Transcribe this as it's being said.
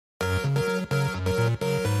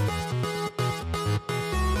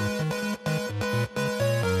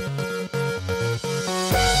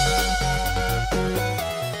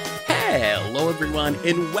everyone,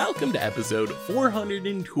 and welcome to episode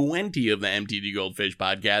 420 of the MTG Goldfish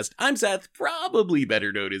podcast. I'm Seth, probably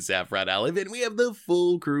better known as Saffron Olive, and we have the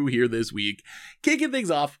full crew here this week, kicking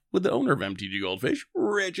things off with the owner of MTG Goldfish,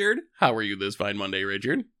 Richard. How are you this fine Monday,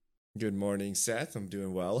 Richard? Good morning, Seth. I'm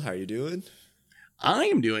doing well. How are you doing? I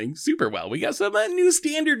am doing super well. We got some new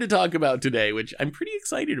standard to talk about today, which I'm pretty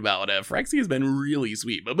excited about. Phyrexia has been really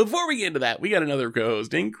sweet. But before we get into that, we got another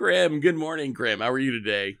co-host, and Krim. Good morning, Krim. How are you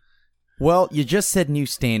today? Well, you just said new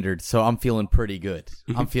standard, so I'm feeling pretty good.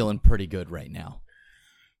 I'm feeling pretty good right now.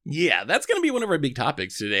 Yeah, that's going to be one of our big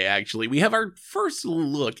topics today, actually. We have our first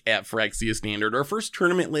look at Phyrexia Standard, our first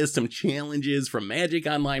tournament list, some challenges from Magic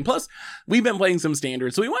Online. Plus, we've been playing some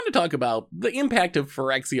Standard, so we wanted to talk about the impact of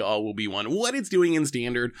Phyrexia All Will Be One, what it's doing in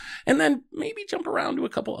Standard, and then maybe jump around to a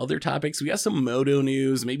couple other topics. We got some Moto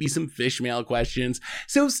news, maybe some fish mail questions,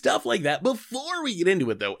 so stuff like that. Before we get into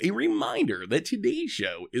it, though, a reminder that today's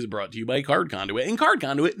show is brought to you by Card Conduit. And Card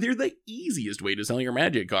Conduit, they're the easiest way to sell your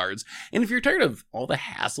Magic cards. And if you're tired of all the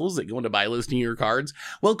hassles that go into buy listing your cards,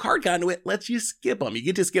 well, Card Conduit lets you skip them. You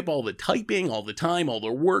get to skip all the typing, all the time, all the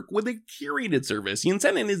work with a curated service. You can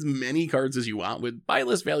send in as many cards as you want with buy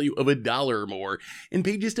list value of $1 or more and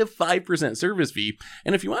pay just a 5% service fee.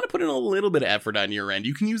 And if you want to put in a little bit of effort on your end,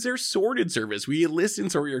 you can use their sorted service where you list and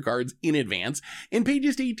sort your cards in advance and pay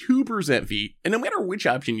just a 2% fee. And no matter which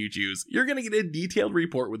option you choose, you're going to get a detailed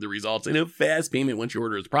report with the results and a fast payment once your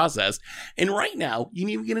order is processed. And right now, you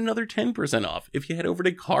can even get another 10% off if you head over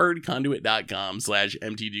to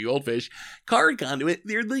cardconduit.com/MTGGoldfish. Card Conduit,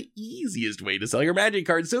 they're the easiest way to sell your Magic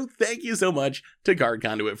cards, so thank you so much to Card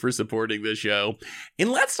Conduit for supporting the show.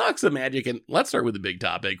 And let's talk some Magic, and let's start with the big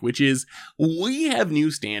topic, which is we have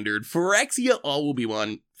new standard. Phyrexia All Will Be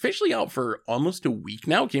One, officially out for almost a week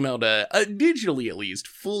now. Came out digitally, at least,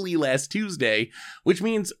 fully last Tuesday, which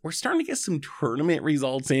means we're starting to get some tournament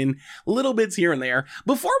results in, little bits here and there.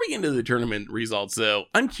 Before we get into the tournament results, though,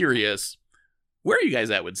 I'm curious, where are you guys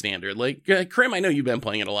at with Standard? Like, Krim, I know you've been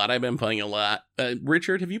playing it a lot. I've been playing a lot.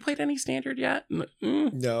 Richard, have you played any Standard yet?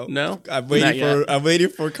 No. I'm waiting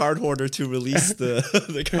for Card Hoarder to release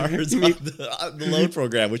the cards on the loan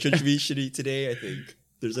program, which should be shitty today, I think.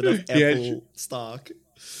 There's enough ample stock.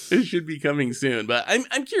 It should be coming soon. But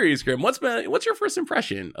I'm curious, Krim, what's your first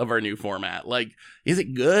impression of our new format? Like, is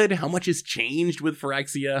it good? How much has changed with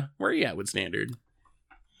Phyrexia? Where are you at with Standard?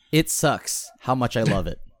 It sucks how much I love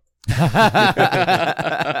it.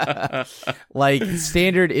 Like,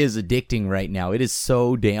 Standard is addicting right now. It is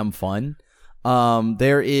so damn fun.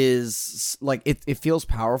 There is, like, it feels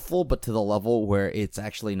powerful, but to the level where it's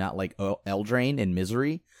actually not like Eldraine and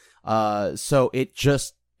Misery. So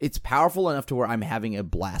it's powerful enough to where I'm having a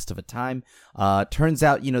blast of a time. Turns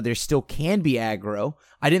out, there still can be aggro.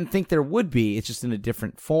 I didn't think there would be. It's just in a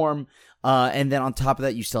different form. And then on top of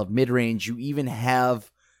that, you still have mid-range. You even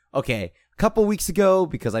have, a couple weeks ago,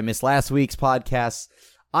 because I missed last week's podcast,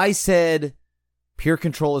 I said pure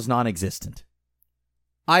control is non-existent.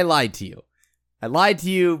 I lied to you. I lied to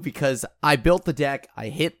you because I built the deck. I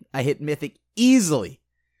hit Mythic easily.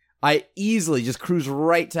 I easily just cruise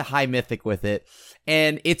right to high Mythic with it,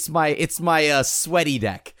 and it's my sweaty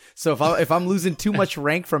deck. So if I'm losing too much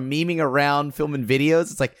rank from memeing around, filming videos,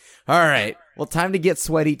 it's like, all right, well, time to get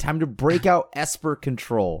sweaty, time to break out Esper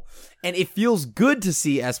Control, and it feels good to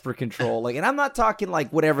see Esper Control. Like, and I'm not talking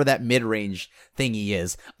like whatever that mid-range thingy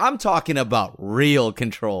is. I'm talking about real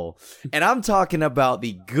control, and I'm talking about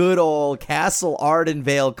the good old Castle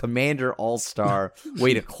Ardenvale Commander All-Star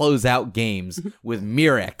way to close out games with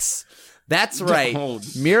Mirrex. That's right.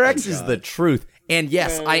 Mirrex is the truth. And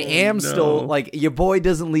yes, I am still, like, your boy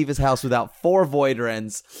doesn't leave his house without 4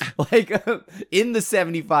 Voidrens, like, in the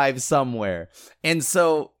 75 somewhere. And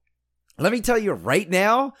so, let me tell you right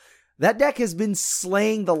now, that deck has been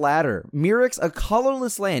slaying the ladder. Mirrex, a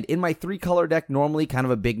colorless land, in my 3-color deck, normally kind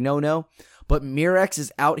of a big no-no. But Mirrex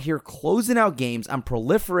is out here closing out games. I'm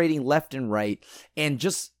proliferating left and right. And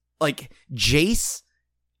just, like, Jace,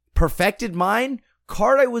 Perfected Mind,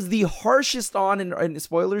 card I was the harshest on in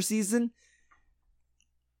spoiler season.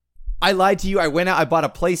 I lied to you. I went out. I bought a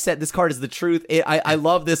playset. This card is the truth. I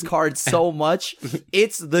love this card so much.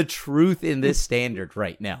 It's the truth in this standard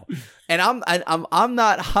right now. And I'm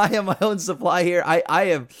not high on my own supply here. I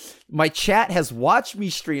have, my chat has watched me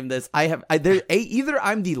stream this. Either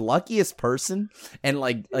I'm the luckiest person and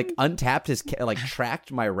like Untapped has like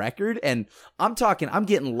tracked my record, and I'm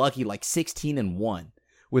getting lucky like 16-1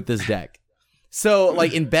 with this deck. So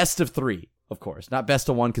like in best of 3. Of course, not best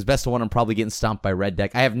of 1, because best of 1 I'm probably getting stomped by red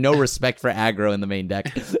deck. I have no respect for aggro in the main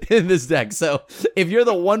deck in this deck. So if you're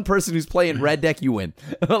the one person who's playing red deck, you win.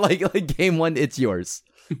 like game 1, it's yours.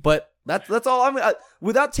 But that's all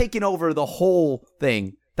without taking over the whole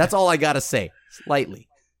thing. That's all I gotta say, slightly.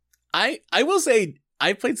 I will say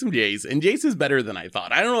I played some Jace, and Jace is better than I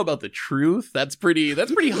thought. I don't know about the truth. That's pretty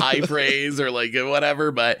high praise or like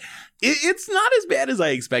whatever, but it's not as bad as I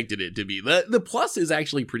expected it to be. The plus is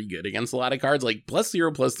actually pretty good against a lot of cards. Like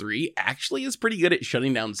 +0, +3 actually is pretty good at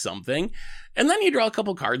shutting down something. And then you draw a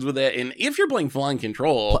couple cards with it, and if you're playing full-on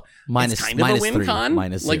control, it's kind of a win con.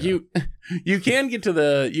 Like you can get to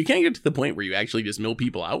the point where you actually just mill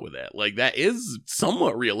people out with it. Like that is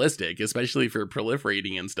somewhat realistic, especially for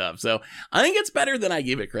proliferating and stuff. So I think it's better than I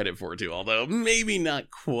gave it credit for too, although maybe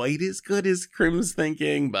not quite as good as Crim's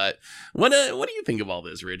thinking. But what do you think of all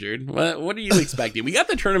this, Richard? What are you expecting? We got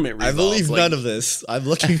the tournament results. I believe none of this. I'm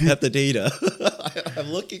looking at the data.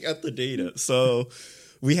 I'm looking at the data. So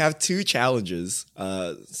we have 2 challenges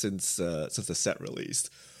since the set released.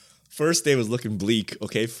 First day was looking bleak,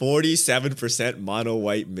 okay? 47% mono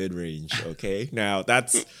white mid-range, okay? Now,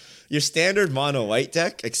 that's your standard mono white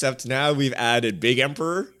deck, except now we've added Big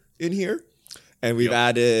Emperor in here, and we've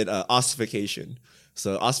added Ossification.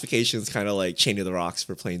 So Ossification is kind of like Chain of the Rocks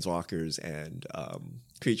for planeswalkers and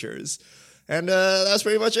creatures. And that's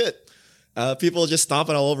pretty much it. People just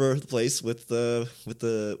stomping all over the place with the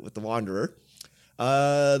Wanderer.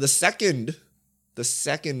 The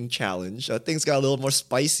second challenge, things got a little more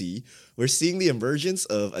spicy. We're seeing the emergence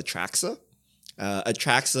of Atraxa.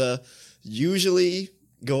 Atraxa usually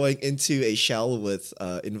going into a shell with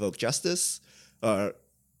Invoke Justice.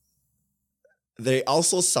 They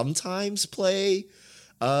also sometimes play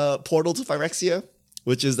Portal to Phyrexia,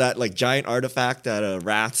 which is that like giant artifact that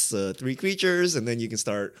wraths 3 creatures, and then you can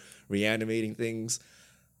start reanimating things.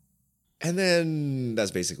 And then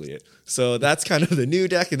that's basically it. So that's kind of the new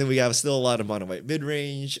deck. And then we have still a lot of mono white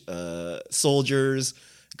mid-range, Soldiers,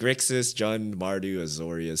 Grixis, Jund, Mardu,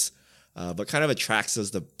 Azorius. But kind of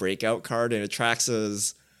Atraxa's the breakout card, and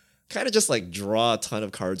Atraxa's kind of just like draw a ton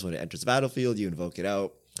of cards when it enters the battlefield. You invoke it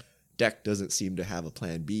out. Deck doesn't seem to have a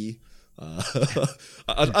plan B.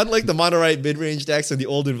 Unlike the mono white mid-range decks and the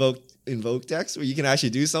old invoke decks where you can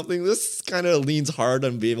actually do something, this kind of leans hard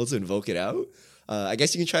on being able to invoke it out. I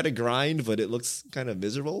guess you can try to grind, but it looks kind of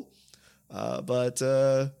miserable.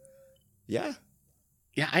 Yeah.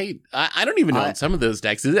 Yeah, I don't even know in some of those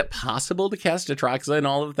decks. Is it possible to cast Atraxa in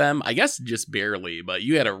all of them? I guess just barely, but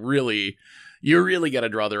you really got to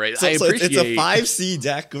draw the right. So it's a 5C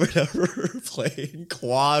deck or whatever playing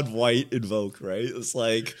quad white invoke, right? It's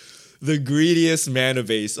like the greediest mana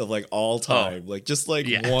base of like all time. Like just like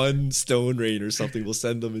one Stone Rain or something will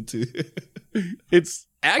send them into. It's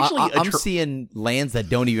actually I'm seeing lands that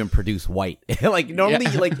don't even produce white. Like normally,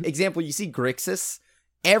 like example, you see Grixis.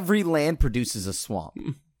 Every land produces a swamp.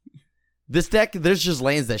 This deck, there's just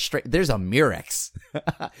lands that there's a Murex,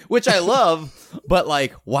 which I love, but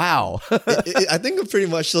like, wow. I think pretty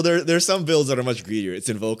much, so there's some builds that are much greedier. It's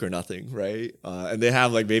invoke or nothing, right? And they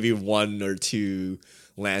have like maybe 1 or 2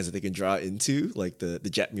 lands that they can draw into, like the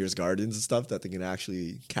Jetmir's Gardens and stuff that they can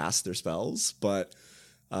actually cast their spells. But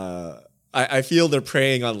I feel they're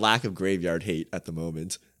preying on lack of graveyard hate at the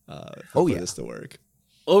moment for this to work.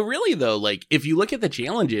 Well, really, though, like, if you look at the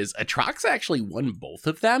challenges, Atraxa actually won both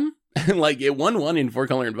of them. Like, it won one in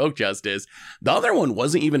 4-color Invoke Justice. The other one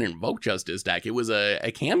wasn't even an Invoke Justice deck. It was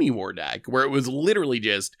a Kami War deck, where it was literally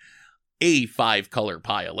just a 5-color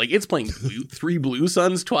pile. Like, it's playing 3 Blue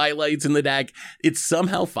Suns Twilights in the deck. It's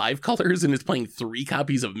somehow 5 colors, and it's playing 3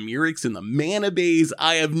 copies of Murex in the mana base.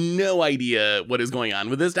 I have no idea what is going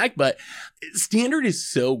on with this deck, but Standard is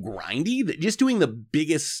so grindy that just doing the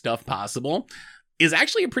biggest stuff possible is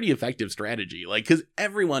actually a pretty effective strategy. Like, because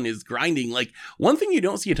everyone is grinding. Like, one thing you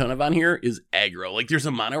don't see a ton of on here is aggro. Like, there's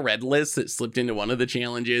a mono red list that slipped into one of the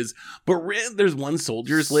challenges, but there's one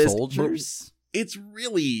soldiers list. Soldiers? It's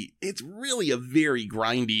really a very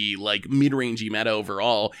grindy, like, mid-rangey meta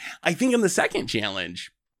overall. I think in the second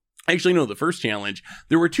challenge, actually, no, the first challenge,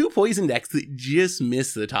 there were 2 poison decks that just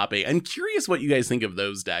missed the top 8. I'm curious what you guys think of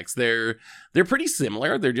those decks. They're pretty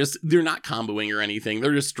similar. They're not comboing or anything.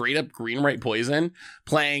 They're just straight up green-white poison,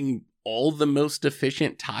 playing all the most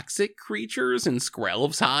efficient toxic creatures in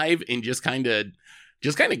Skrelv's Hive and just kind of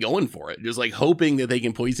going for it. Just like hoping that they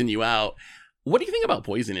can poison you out. What do you think about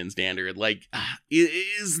poison in Standard? Like,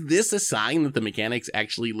 is this a sign that the mechanic's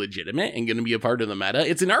actually legitimate and going to be a part of the meta?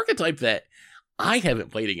 It's an archetype that I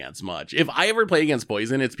haven't played against much. If I ever play against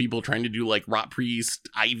poison, it's people trying to do like Rot Priest,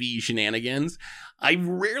 Ivy shenanigans. I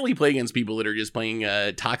rarely play against people that are just playing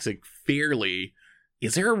toxic fairly.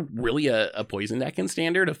 Is there really a poison deck in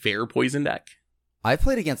Standard? A fair poison deck? I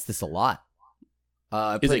played against this a lot.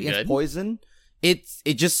 I played against poison. it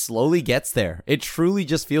just slowly gets there. It truly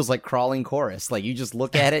just feels like Crawling Chorus. Like you just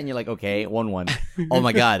look at it and you're like, okay, 1/1. Oh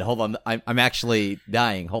my god, hold on, I'm actually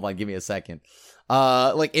dying. Hold on, give me a second.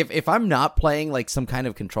 Like if I'm not playing like some kind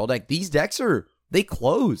of control deck, these decks they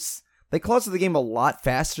close. They close to the game a lot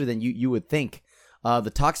faster than you would think.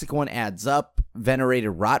 The Toxic one adds up.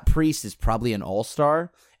 Venerated Rot Priest is probably an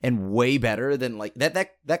all-star and way better than like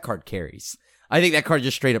that card carries. I think that card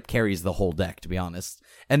just straight up carries the whole deck, to be honest.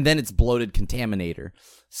 And then it's Bloated Contaminator.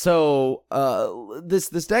 So this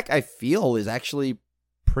deck I feel is actually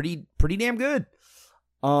pretty damn good.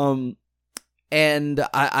 And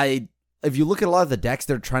I if you look at a lot of the decks,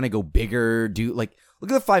 they're trying to go bigger. Look at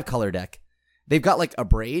the 5-color deck. They've got like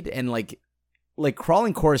Abrade and like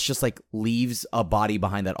Crawling Chorus just like leaves a body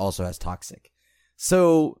behind that also has Toxic.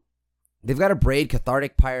 So they've got Abrade,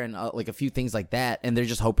 Cathartic Pyre, and like a few things like that, and they're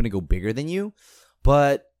just hoping to go bigger than you.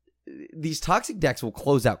 But these Toxic decks will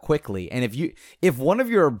close out quickly, and if one of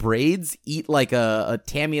your Abrades eat like a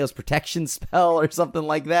Tamiyo's protection spell or something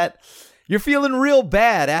like that, you're feeling real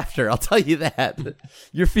bad after, I'll tell you that.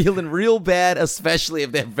 You're feeling real bad, especially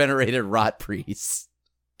if they have Venerated Rot Priests.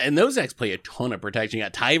 And those decks play a ton of protection. You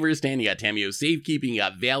got Tyverstan, you got Tamiyo's Safekeeping, you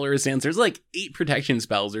got Valorous Sense. There's like 8 protection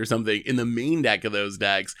spells or something in the main deck of those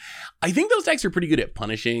decks. I think those decks are pretty good at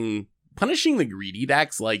punishing the greedy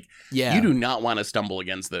decks. Like, yeah. You do not want to stumble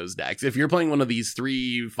against those decks. If you're playing one of these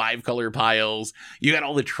 3-5-color piles, you got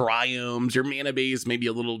all the Triomes, your mana base maybe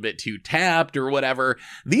a little bit too tapped or whatever.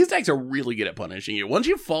 These decks are really good at punishing you. Once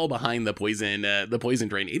you fall behind the poison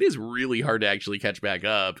drain, it is really hard to actually catch back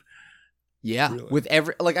up. Yeah, really? With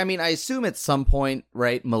I assume at some point,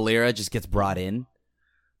 right, Malira just gets brought in.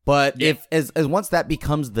 But Yeah. if once that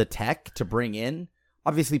becomes the tech to bring in,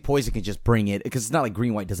 obviously Poison can just bring it, because it's not like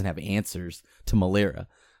Green-White doesn't have answers to Malira.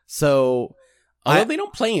 So Although they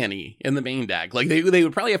don't play any in the main deck. Like, they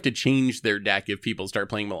would probably have to change their deck if people start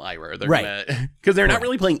playing Malira. They're right. Because they're not Right.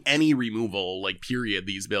 really playing any removal, like, period,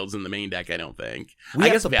 these builds in the main deck, I don't think. We I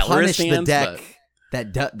have guess to Valorous punish the stands, deck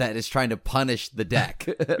but- that is trying to punish the deck,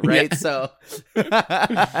 right? Yeah. So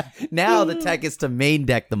now the tech is to main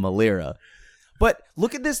deck the Malira. But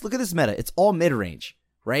look at this meta. It's all mid-range,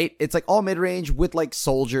 right? It's like all mid-range with like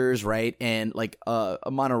soldiers, right? And like a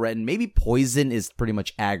mono red, and maybe Poison is pretty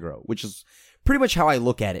much aggro, which is pretty much how I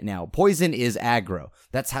look at it now. Poison is aggro.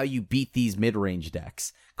 That's how you beat these mid-range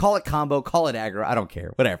decks. Call it combo, call it aggro, I don't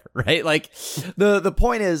care, whatever, right? Like the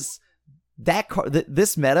point is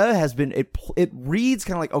this meta has been it reads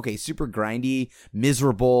kind of like, okay, super grindy,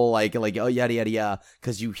 miserable, like oh yada yada yada,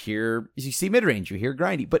 because you see mid-range, you hear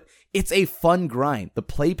grindy, but it's a fun grind. The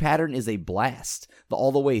play pattern is a blast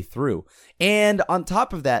all the way through. And on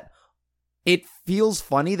top of that, it feels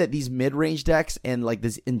funny that these mid-range decks and like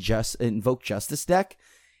this Invoke Justice deck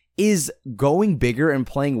is going bigger and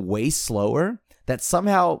playing way slower, that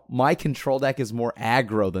somehow my control deck is more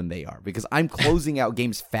aggro than they are, because I'm closing out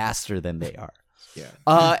games faster than they are. Yeah.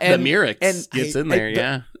 And the Mirrex gets in there,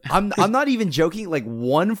 yeah. I'm not even joking. Like,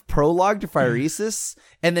 one prologue to Phyresis,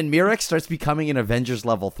 and then Mirrex starts becoming an Avengers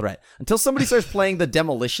level threat. Until somebody starts playing the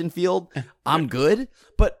Demolition Field, I'm good.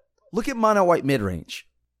 But look at mono white midrange.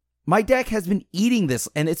 My deck has been eating this,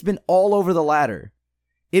 and it's been all over the ladder.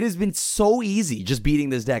 It has been so easy just beating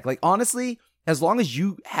this deck. Like, honestly, as long as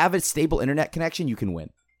you have a stable internet connection, you can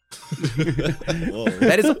win.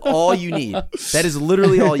 That is all you need. That is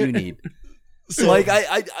literally all you need. So, like,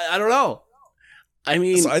 I don't know. I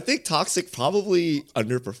mean, So I think Toxic probably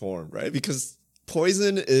underperformed, right? Because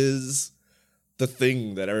Poison is the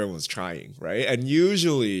thing that everyone's trying, right? And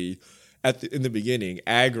usually in the beginning,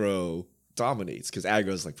 aggro dominates, because aggro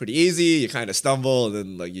is like pretty easy. You kind of stumble and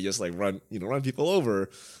then like you just like run people over.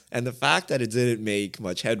 And the fact that it didn't make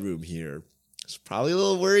much headroom here is probably a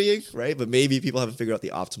little worrying, right? But maybe people haven't figured out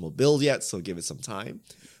the optimal build yet, so give it some time.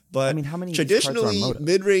 But I mean, how many of these cards are on traditionally, Moto?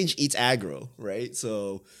 mid-range eats aggro, right?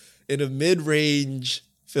 So in a mid-range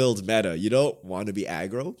filled meta, you don't want to be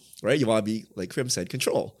aggro, right? You want to be, like Krim said,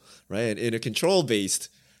 control, right? And in a control-based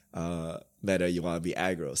meta, you want to be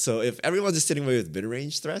aggro. So if everyone's just sitting away with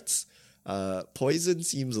mid-range threats, Poison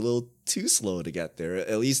seems a little too slow to get there.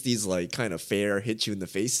 At least these like kind of fair hit you in the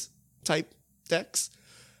face type decks.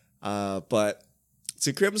 But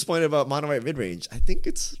to Krim's point about mono white mid-range, I think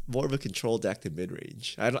it's more of a control deck than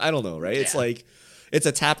mid-range. I don't know, right? It's Yeah. like, it's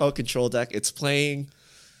a tap-out control deck. It's playing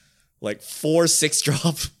like 4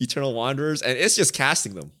 6-drop Eternal Wanderers, and it's just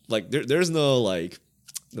casting them. Like, there's no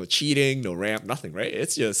cheating, no ramp, nothing, right?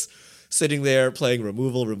 It's just sitting there playing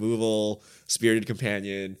removal, Spirited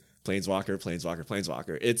Companion,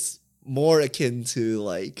 Planeswalker. It's more akin to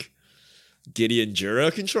like Gideon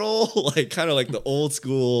Jura control, like kind of like the old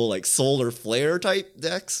school like solar flare type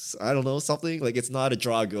decks. I don't know, something like it's not a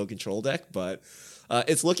draw go control deck, but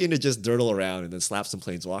it's looking to just dirtle around and then slap some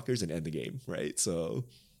planeswalkers and end the game, right? So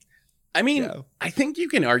I mean, yeah. I think you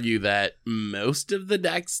can argue that most of the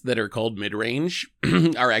decks that are called mid-range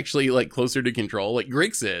are actually like closer to control. Like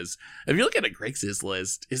Grixis, if you look at a Grixis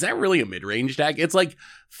list, is that really a mid-range deck? It's like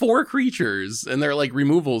 4 creatures and they're like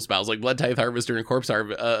removal spells like Blood Tithe Harvester and Corpse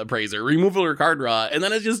Appraiser, removal or card draw, and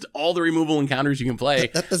then it's just all the removal encounters you can play.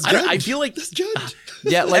 That's I feel like that's Judge.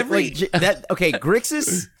 Yeah, like that. Okay,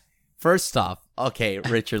 Grixis. First off, okay,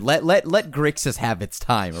 Richard, let Grixis have its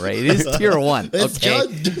time, right? It is tier 1. It's Okay,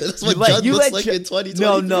 Jund. That's what Jund looks like in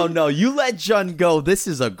 2020. No. You let Jund go. This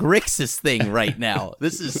is a Grixis thing right now.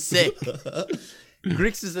 This is sick.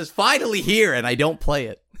 Grixis is finally here, and I don't play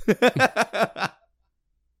it.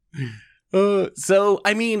 So,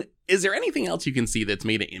 I mean, is there anything else you can see that's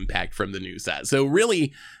made an impact from the new set? So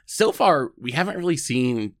really, so far, we haven't really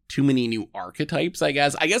seen too many new archetypes, I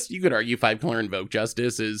guess. I guess you could argue 5-color Invoke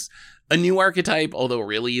Justice is a new archetype, although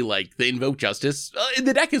really, like, the Invoke Justice,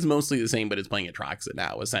 the deck is mostly the same, but it's playing Atraxa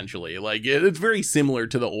now, essentially. Like, it's very similar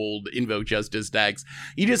to the old Invoke Justice decks.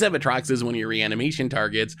 You just have Atraxa as one of your reanimation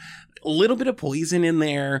targets. A little bit of poison in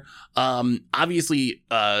there. Obviously,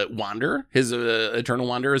 Wander, his Eternal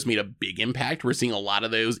Wander has made a big impact. We're seeing a lot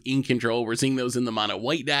of those in control. We're seeing those in the mono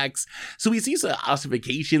white decks. So we see some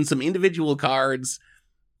ossification, some individual cards.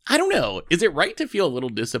 I don't know. Is it right to feel a little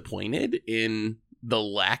disappointed in the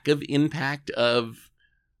lack of impact of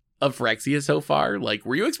Phyrexia so far? Like,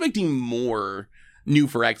 were you expecting more new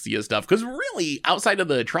Phyrexia stuff? Because really, outside of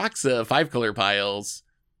the Atraxa 5-color piles,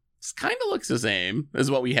 it kind of looks the same as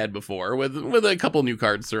what we had before, with a couple new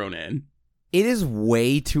cards thrown in. It is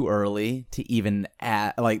way too early to even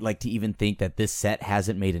to even think that this set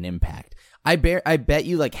hasn't made an impact. I bet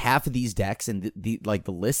you like half of these decks and the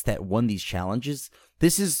list that won these challenges,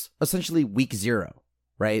 this is essentially week 0,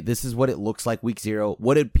 right? This is what it looks like week 0.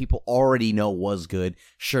 What did people already know was good?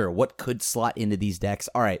 Sure, what could slot into these decks?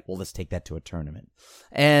 All right, well, let's take that to a tournament.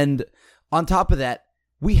 And on top of that,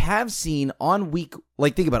 we have seen on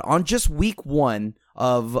just week 1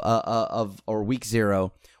 or week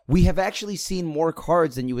 0, we have actually seen more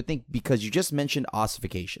cards than you would think, because you just mentioned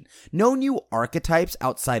ossification. No new archetypes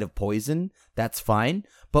outside of poison, that's fine,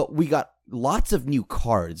 but we got lots of new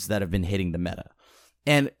cards that have been hitting the meta.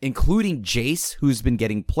 And including Jace, who's been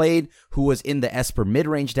getting played, who was in the Esper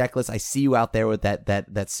mid-range deck list. I see you out there with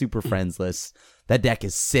that Super Friends list. That deck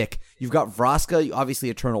is sick. You've got Vraska, obviously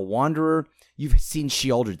Eternal Wanderer. You've seen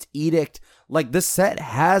Sheoldred's Edict. Like, this set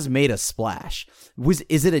has made a splash.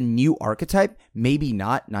 Is it a new archetype? Maybe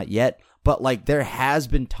not yet. But, like, there has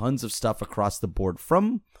been tons of stuff across the board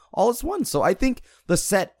from All Is One. So I think the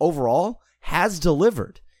set overall has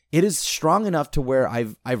delivered. It is strong enough to where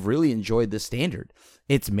I've really enjoyed the standard.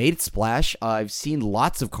 It's made its splash. I've seen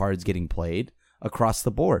lots of cards getting played across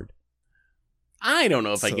the board. I don't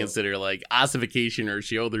know if I consider, like, ossification or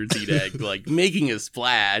Sheoldred's Edict, like, making a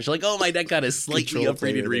splash. Like, oh, my deck got a slightly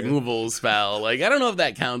upgraded removal spell. Like, I don't know if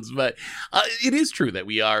that counts, but it is true that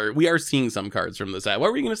we are seeing some cards from the set.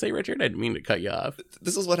 What were you going to say, Richard? I didn't mean to cut you off.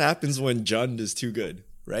 This is what happens when Jund is too good,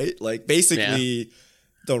 right? Like, basically,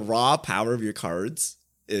 the raw power of your cards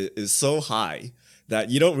is so high that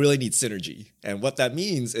you don't really need synergy. And what that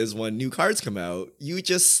means is when new cards come out, you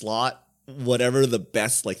just slot whatever the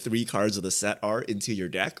best like 3 cards of the set are into your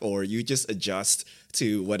deck, or you just adjust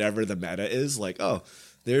to whatever the meta is. Like, oh,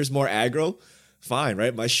 there's more aggro, fine,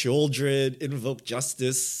 right? My Sheoldred, Invoke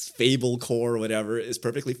Justice, Fable Core, whatever is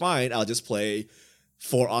perfectly fine. I'll just play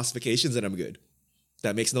 4 ossifications and I'm good.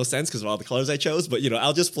 That makes no sense because of all the colors I chose, but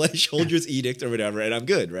I'll just play Sheoldred's Edict or whatever and I'm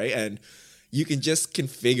good, right? And you can just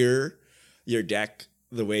configure your deck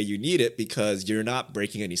the way you need it because you're not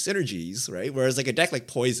breaking any synergies, right? Whereas like a deck like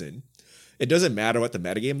Poison, it doesn't matter what the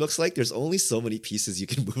metagame looks like. There's only so many pieces you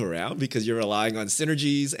can move around because you're relying on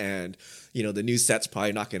synergies and, the new set's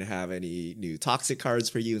probably not going to have any new toxic cards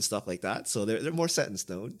for you and stuff like that. So they're more set in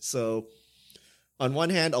stone. So on one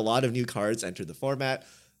hand, a lot of new cards entered the format.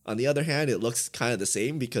 On the other hand, it looks kind of the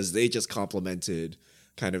same because they just complemented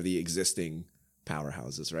kind of the existing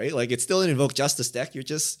powerhouses, right? Like it's still an Invoke Justice deck. You're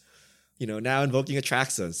just, now invoking a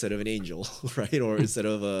Atraxa instead of an Angel, right? Or instead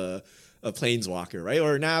of a Planeswalker, right?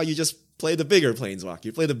 Or now you just play the bigger Planeswalker.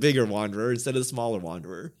 You play the bigger Wanderer instead of the smaller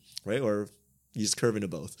Wanderer, right? Or you just curve into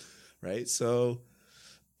both, right? So,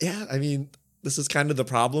 yeah, I mean, this is kind of the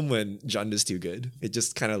problem when Jund is too good. It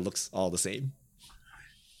just kind of looks all the same.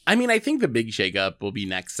 I mean, I think the big shakeup will be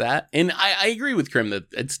next set. And I agree with Krim that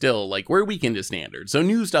it's still, like, we're weak into standard. So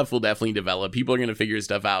new stuff will definitely develop. People are going to figure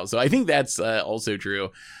stuff out. So I think that's also true.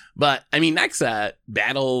 But I mean, next set,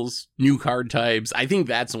 battles, new card types. I think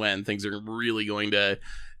that's when things are really going to.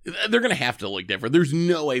 They're going to have to look different. There's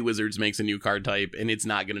no way Wizards makes a new card type and it's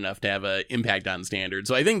not good enough to have an impact on Standard.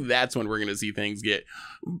 So I think that's when we're going to see things get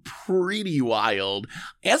pretty wild.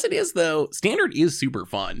 As it is, though, Standard is super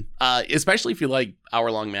fun, especially if you like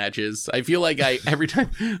hour-long matches. I feel like every time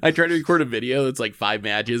I try to record a video that's like 5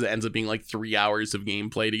 matches, it ends up being like 3 hours of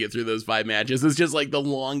gameplay to get through those 5 matches. It's just like the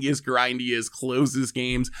longest, grindiest, closest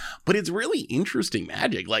games, but it's really interesting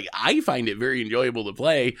Magic. Like, I find it very enjoyable to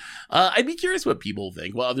play. I'd be curious what people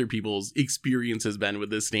think, what other people's experience has been with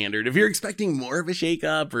this Standard. If you're expecting more of a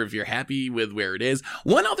shakeup or if you're happy with where it is.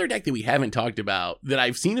 One other deck that we haven't talked about that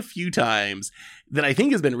I've seen a few times that I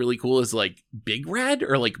think has been really cool is like Big Red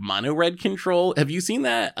or like Mono Red Control. Have you seen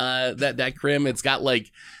that deck, Krim? It's got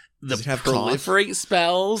like the proliferate Koth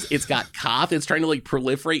spells. It's got Koth. It's trying to like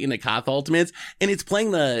proliferate into Koth ultimates, and it's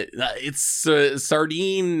playing it's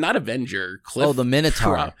Sardine, not Avenger. Cliff, the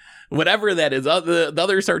Minotaur. Whatever that is, the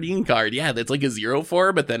other Sardine card, yeah, that's like a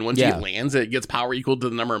 0/4, but then once it lands, it gets power equal to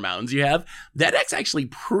the number of mountains you have. That deck's actually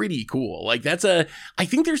pretty cool. Like I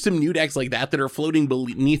think there's some new decks like that are floating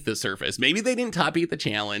beneath the surface. Maybe they didn't top 8 the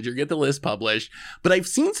challenge or get the list published, but I've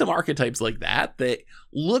seen some archetypes like that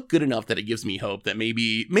look good enough that it gives me hope that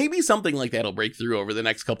maybe something like that'll break through over the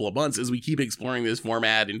next couple of months as we keep exploring this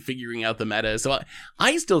format and figuring out the meta. So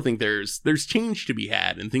I still think there's change to be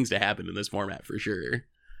had and things to happen in this format for sure.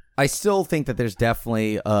 I still think that there's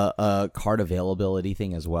definitely a card availability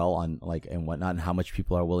thing as well on like and whatnot, and how much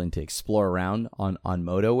people are willing to explore around on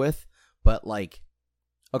Moto with. But like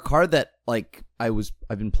a card that like I've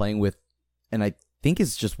been playing with, and I think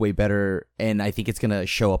is just way better, and I think it's gonna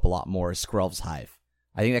show up a lot more, is Skrelv's Hive.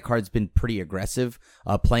 I think that card's been pretty aggressive,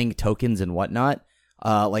 playing tokens and whatnot.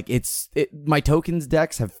 My tokens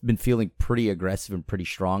decks have been feeling pretty aggressive and pretty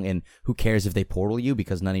strong, and who cares if they portal you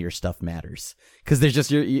because none of your stuff matters because they're just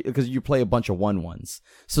because you play a bunch of 1/1s.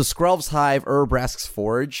 So Skrelv's Hive, Urabrask's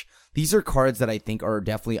Forge, these are cards that I think are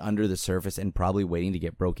definitely under the surface and probably waiting to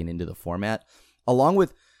get broken into the format. Along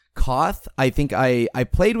with Koth, I think I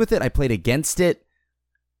played with it, I played against it.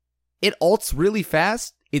 It ults really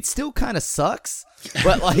fast. It still kind of sucks,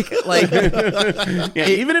 but like yeah,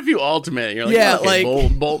 even if you ultimate, you're like, yeah, okay,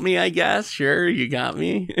 bolt me, I guess. Sure, you got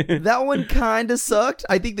me. That one kind of sucked.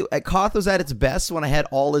 I think that Koth was at its best when I had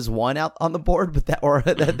All Is One out on the board, but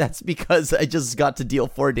that's because I just got to deal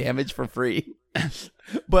 4 damage for free.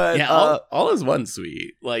 But yeah, all Is One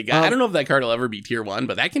sweet. Like I don't know if that card will ever be tier 1,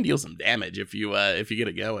 but that can deal some damage if you get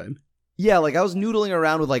it going. Yeah, like I was noodling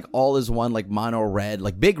around with like All Is One, like Mono Red,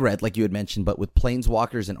 like Big Red, like you had mentioned, but with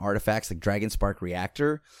Planeswalkers and artifacts like Dragonspark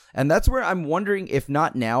Reactor. And that's where I'm wondering if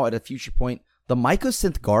not now at a future point, the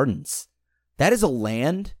Mycosynth Gardens. That is a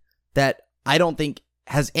land that I don't think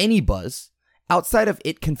has any buzz outside of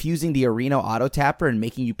it confusing the Arena auto tapper and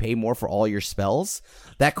making you pay more for all your spells.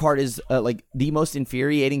 That card is like the most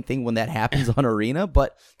infuriating thing when that happens on Arena,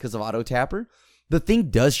 but because of auto tapper, the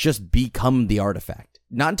thing does just become the artifact.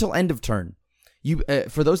 Not until end of turn. You,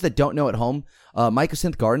 for those that don't know at home,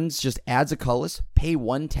 Mycosynth Gardens just adds a colorless, pay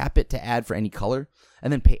 1, tap it to add for any color,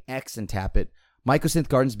 and then pay X and tap it. Mycosynth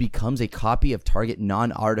Gardens becomes a copy of target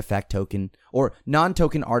non-artifact token or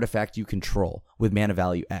non-token artifact you control with mana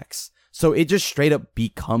value X. So it just straight up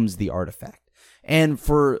becomes the artifact. And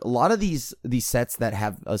for a lot of these sets that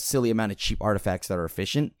have a silly amount of cheap artifacts that are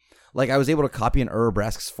efficient, like I was able to copy an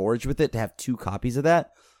Urabrask's Forge with it to have 2 copies of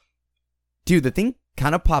that. Dude, the thing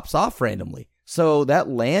kind of pops off randomly. So that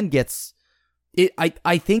land gets it.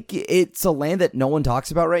 I think it's a land that no one talks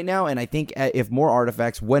about right now. And I think when more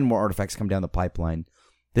artifacts come down the pipeline,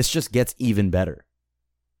 this just gets even better.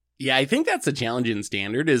 Yeah, I think that's a challenge in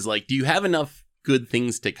Standard is like, do you have enough good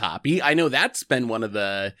things to copy? I know that's been one of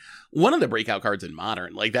the breakout cards in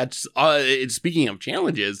Modern. Like that's speaking of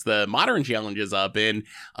challenges, the Modern challenge is up, and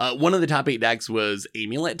one of the top 8 decks was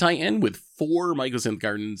Amulet Titan with 4 Mycosynth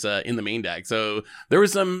Gardens in the main deck. So there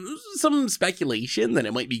was some speculation that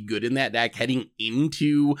it might be good in that deck heading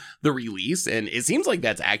into the release, and it seems like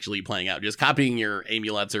that's actually playing out. Just copying your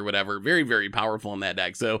amulets or whatever, very, very powerful in that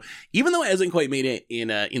deck. So even though it hasn't quite made it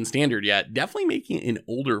in Standard yet, definitely making it in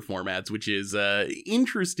older formats, which is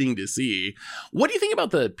interesting to see. What do you think about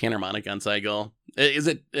the Panharmonic Uncycle?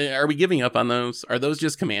 Are we giving up on those? Are those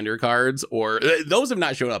just commander cards, or those have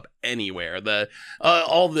not shown up anywhere?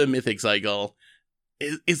 All the Mythic Cycle.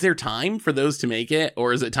 Is there time for those to make it,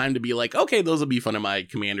 or is it time to be like, okay, those will be fun in my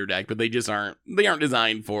commander deck, but they aren't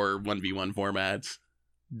designed for 1v1 formats?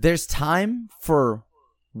 There's time for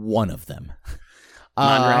one of them.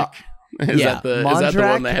 Mondrak. Is that the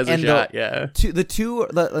one that has a shot?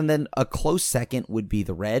 And then a close second would be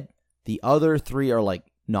the red. The other 3 are like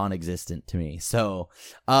non-existent to me. So,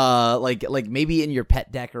 like maybe in your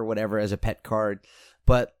pet deck or whatever as a pet card,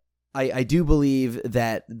 but I do believe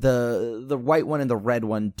that the white one and the red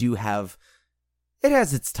one do have, it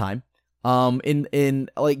has its time. In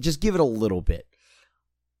like, just give it a little bit.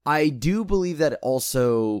 I do believe that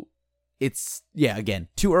also it's, yeah, again,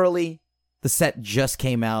 too early. The set just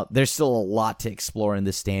came out. There's still a lot to explore in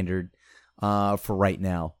this standard for right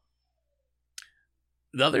now.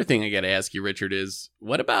 The other thing I got to ask you, Richard, is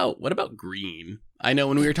what about green? I know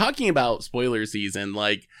when we were talking about spoiler season,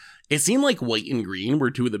 like, it seemed like white and green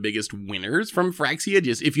were two of the biggest winners from Phyrexia.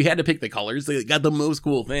 Just if you had to pick the colors, they got the most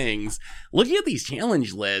cool things. Looking at these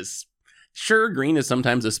challenge lists, sure, green is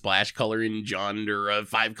sometimes a splash color in Jund or a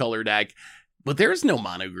 5-color deck, but there's no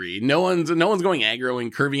mono green. No one's going aggro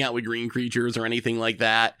and curving out with green creatures or anything like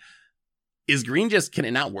that. Is green just, can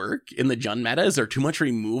it not work in the Jund meta? Is there too much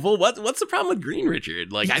removal? What's the problem with green,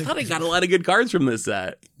 Richard? Like, I thought I got a lot of good cards from this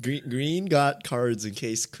set. Green got cards in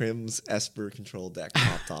case Krim's Esper control deck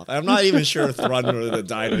popped off. I'm not even sure if Thrun or the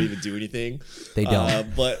Dino even do anything. They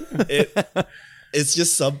don't. But it's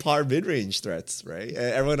just subpar mid-range threats, right?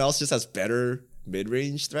 Everyone else just has better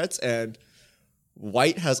mid-range threats, and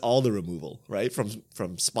white has all the removal, right?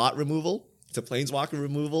 From spot removal to planeswalker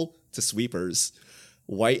removal to sweepers.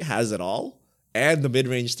 White has it all, and the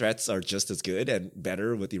mid-range threats are just as good and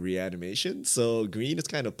better with the reanimation. So green is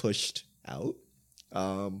kind of pushed out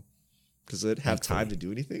because it have time to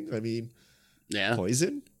do anything. I mean, yeah,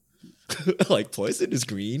 poison, like poison is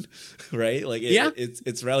green, right? Like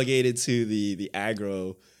it's relegated to the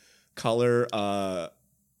aggro color.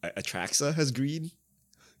 Atraxa has green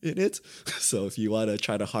in it, so if you want to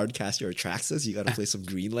try to hard cast your Atraxas, you got to play some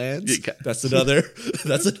green lands. That's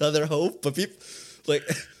another hope, but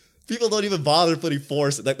people don't even bother putting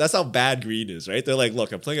force. That's how bad green is, right? They're like,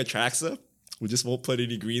 look, I'm playing Atraxa. We just won't put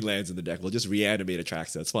any green lands in the deck. We'll just reanimate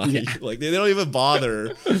Atraxa. It's fine. Yeah. Like they don't even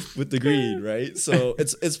bother with the green, right? So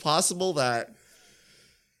it's possible that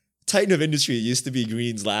Titan of Industry used to be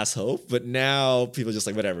green's last hope, but now people just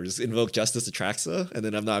like, whatever, just invoke Justice Atraxa, and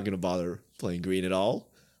then I'm not going to bother playing green at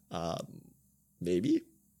all. Maybe.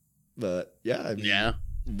 But yeah, I mean,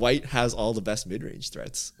 white has all the best mid-range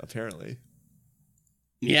threats, apparently.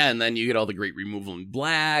 Yeah, and then you get all the great removal in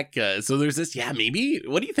black. So there's this, maybe.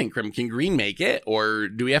 What do you think, Krim? Can green make it? Or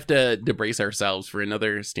do we have to brace ourselves for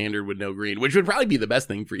another standard with no green? Which would probably be the best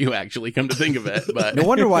thing for you, actually, come to think of it. But no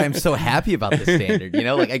wonder why I'm so happy about this standard. You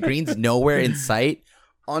know, like, green's nowhere in sight.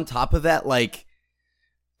 On top of that, like,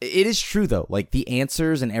 it is true, though. Like, the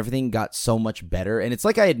answers and everything got so much better. And it's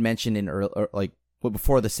like I had mentioned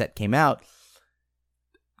before the set came out.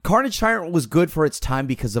 Carnage Tyrant was good for its time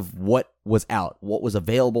because of what was out, what was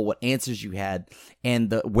available, what answers you had,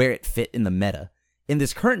 and where it fit in the meta. In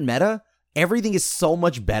this current meta, everything is so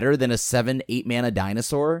much better than a 7-8 mana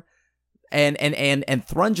dinosaur, and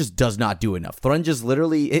Thrun just does not do enough. Thrun just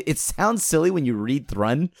literally, it sounds silly when you read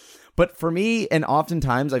Thrun, but for me, and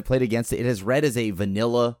oftentimes I've played against it, it has read as a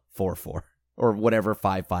vanilla 4/4 or whatever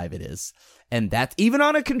 5/5 it is, and that's even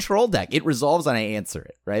on a control deck. It resolves and I answer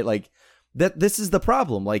it, right? Like. This is the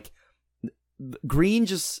problem. Like, green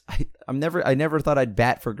just I never thought I'd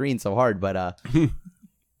bat for green so hard, but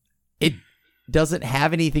it doesn't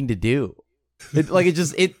have anything to do.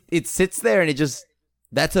 It sits there and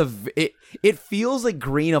it feels like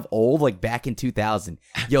green of old, like back in 2000.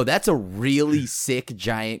 Yo, that's a really sick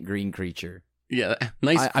giant green creature. Yeah,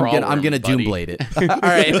 nice. I'm gonna Doomblade it. All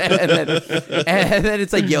right, and then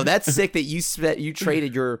it's like, yo, that's sick that you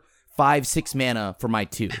traded your 5-6 mana for my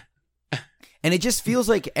 2. And it just feels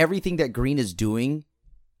like everything that green is doing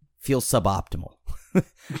feels suboptimal.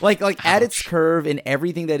 like at its curve and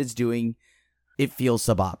everything that it's doing, it feels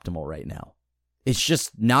suboptimal right now. It's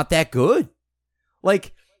just not that good.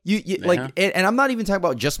 Like like, and I'm not even talking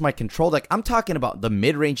about just my control deck. I'm talking about the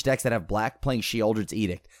mid-range decks that have black playing Sheoldred's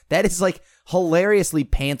Edict. That is like hilariously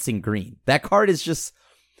pantsing green. That card is just,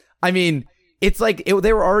 I mean, it's like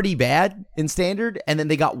they were already bad in standard, and then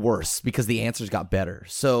they got worse because the answers got better.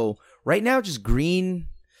 So right now, just green.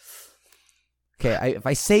 Okay, if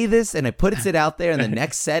I say this and I put it out there, and the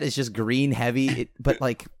next set is just green heavy, but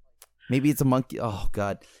like maybe it's a monkey. Oh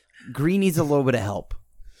God, green needs a little bit of help.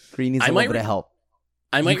 Green needs a little bit of help.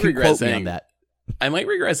 I might regret saying that. I might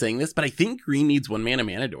regret saying this, but I think green needs 1 mana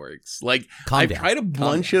dorks. Like, I've tried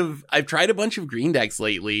a bunch of green decks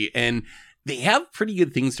lately, and they have pretty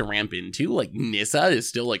good things to ramp into. Like, Nissa is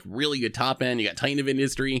still like really good top end. You got Titan of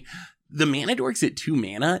Industry. the mana dorks at 2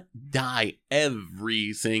 mana die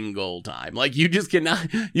every single time. Like you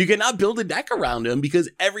cannot build a deck around them because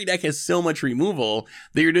every deck has so much removal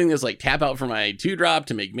that you're doing this like tap out for my 2-drop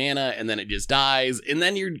to make mana and then it just dies and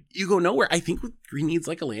then you go nowhere. I think green needs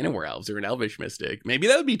like a Llanowar Elves or an Elvish Mystic. Maybe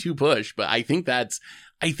that would be too push, but I think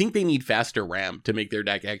they need faster ramp to make their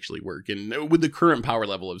deck actually work and with the current power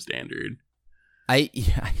level of standard.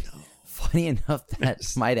 Funny enough, that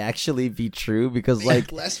might actually be true because,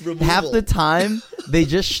 like, less removal. half the time they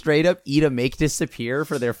just straight up eat a make disappear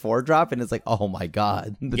for their 4-drop, and it's like, oh my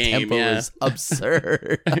god, the tempo is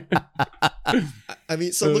absurd. I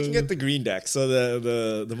mean, so looking at the green deck, so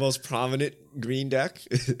the most prominent green deck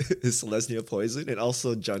is Selesnya Poison and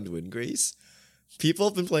also Jund Windgrace. People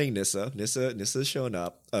have been playing Nissa. Nissa's shown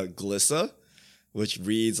up. Glissa, which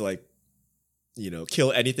reads like,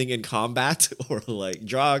 kill anything in combat or like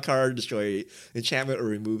draw a card, destroy enchantment, or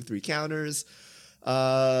remove 3 counters.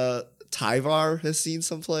 Tyvar has seen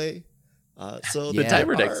some play. So the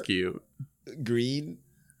Tyvar deck's cute. Green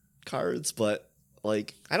cards, but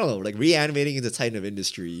like, I don't know, like reanimating into Titan of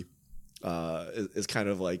Industry is kind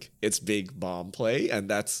of like its big bomb play, and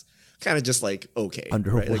that's kind of just like okay.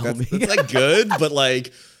 Underwhelming. Right? Like that's like good, but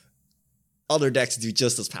like other decks do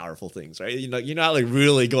just as powerful things, right? You're not like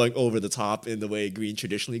really going over the top in the way green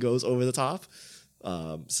traditionally goes over the top.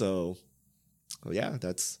 So yeah,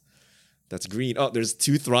 that's green. Oh, there's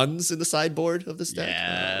 2 Thruns in the sideboard of this deck.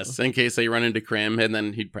 Yes, in case they run into Crim, and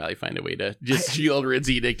then he'd probably find a way to just shield Rid's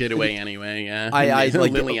Edict it away anyway. Yeah, I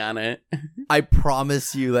like Lily on it. I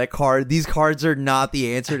promise you these cards are not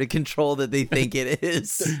the answer to control that they think it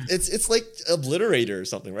is. It's like Obliterator or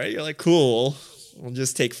something, right? You're like, cool, we'll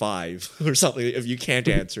just take 5 or something if you can't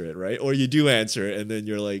answer it, right? Or you do answer it and then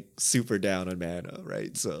you're like super down on mana,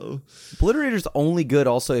 right? So Obliterator's only good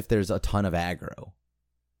also if there's a ton of aggro.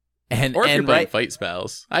 Or if you're playing fight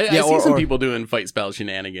spells. I see some people doing fight spell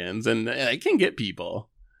shenanigans and it can get people.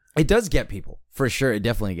 It does get people. For sure, it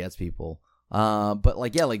definitely gets people. But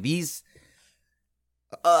like, yeah, like these...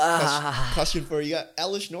 Question for you. Got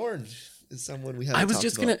Elish Norn is someone we haven't I was talked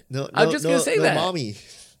just about. I was just gonna say that. Mommy.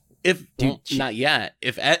 Not yet.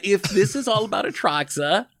 If this is all about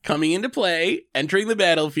Atraxa coming into play, entering the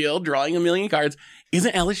battlefield, drawing a million cards,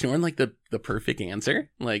 isn't Elish Norn like the perfect answer?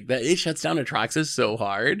 Like that, it shuts down Atraxa so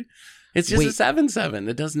hard. It's just a 7/7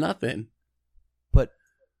 that does nothing. But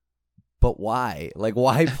why? Like,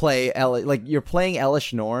 why play like you're playing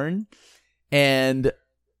Elish Norn, and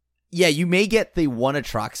yeah, you may get the one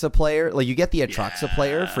Atraxa player. Like you get the Atraxa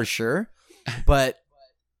player for sure, but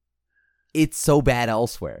it's so bad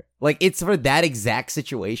elsewhere. Like, it's for that exact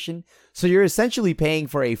situation. So you're essentially paying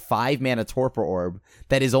for a 5-mana Torpor Orb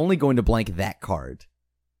that is only going to blank that card.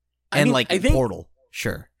 I think Portal.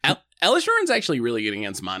 Sure. Elish Norn's actually really good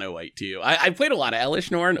against mono white too. I've played a lot of Elish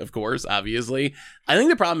Norn, of course, obviously. I think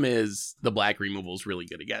the problem is the black removal is really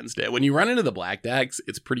good against it. When you run into the black decks,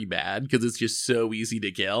 it's pretty bad because it's just so easy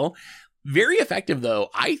to kill. Very effective, though,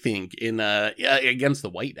 I think, in against the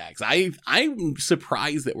white decks. I'm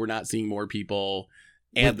surprised that we're not seeing more people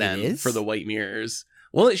add them for the white mirrors.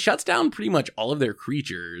 Well, it shuts down pretty much all of their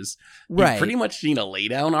creatures. Right. You pretty much need to lay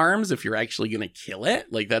down arms if you're actually going to kill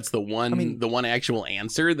it. Like, that's the one actual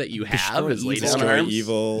answer that you have is lay down arms.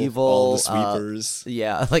 Evil, all the sweepers.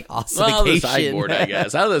 Yeah, like ossification. Well, the sideboard, I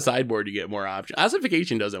guess. Out of the sideboard, you get more options.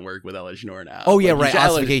 Ossification doesn't work with Elish Norn now. Oh, yeah, right.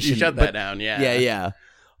 Ossification. You shut that down, yeah. Yeah.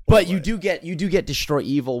 But you do get Destroy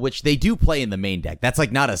Evil, which they do play in the main deck. That's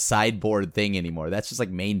like not a sideboard thing anymore. That's just like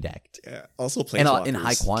main decked. Yeah. Also Planeswalkers in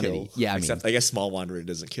high quantity. Kill. Except I guess Small Wanderer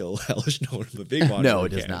doesn't kill Elish Norn, but Big Wanderer no, it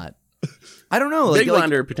does not. I don't know. Big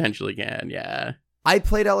Wanderer potentially can, yeah. I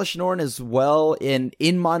played Elish Norn as well in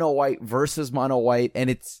mono white versus mono white, and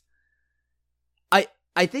it's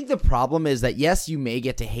I think the problem is that, yes, you may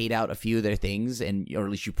get to hate out a few of their things, or at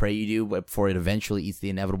least you pray you do, before it eventually eats the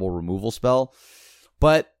inevitable removal spell.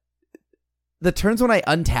 But the turns when I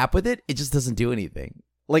untap with it, it just doesn't do anything.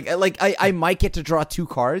 Like I might get to draw 2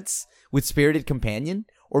 cards with Spirited Companion,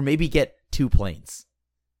 or maybe get 2 planes.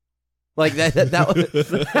 Like that's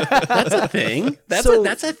a thing. That's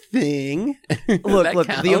a thing. Look,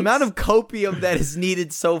 the amount of copium that is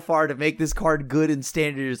needed so far to make this card good in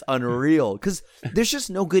standard is unreal. Because there's just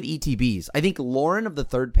no good ETBs. I think Lauren of the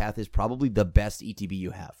Third Path is probably the best ETB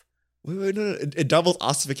you have. Wait, no. It doubles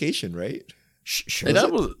ossification, right? Sure. It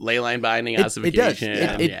doubles leyline binding, ossification.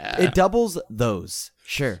 It doubles those.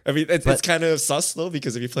 Sure. I mean, it's kind of sus though,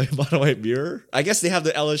 because if you play Mono White Mirror, I guess they have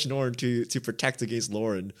the Elish Norn to protect against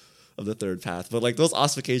Lauren of the third path. But like those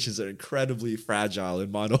ossifications are incredibly fragile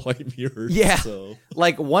in mono white mirrors. Yeah. So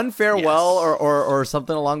Like one farewell Yes. or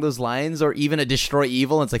something along those lines, or even a destroy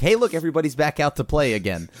evil. And it's like, hey, look, everybody's back out to play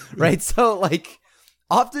again. Right. So like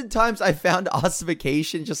oftentimes I found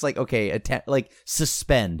ossification just like, okay, like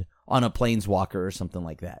suspend on a planeswalker or something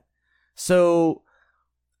like that. So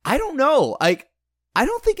I don't know. Like, I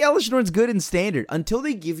don't think Elesh Norn's good in standard until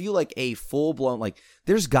they give you like a full blown, like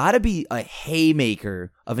there's got to be a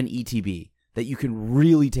haymaker of an ETB that you can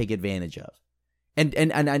really take advantage of.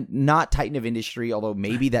 And not Titan of Industry, although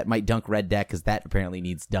maybe that might dunk red deck because that apparently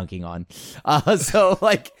needs dunking on. So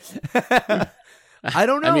like, I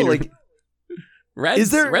don't know. I mean, like,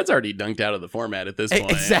 Red's already dunked out of the format at this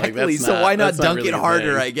point. exactly. Like, So why not dunk really it a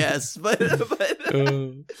harder? thing. I guess. But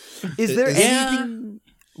is there anything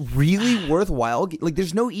really worthwhile? Like,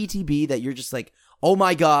 there's no ETB that you're just like, oh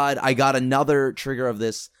my god, I got another trigger of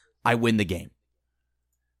this, I win the game.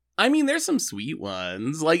 I mean, there's some sweet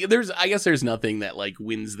ones. Like, I guess there's nothing that like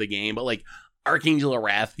wins the game, but like Archangel of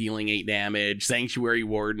Wrath dealing 8 damage, Sanctuary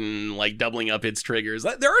Warden like doubling up its triggers.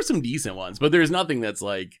 There are some decent ones, but there's nothing that's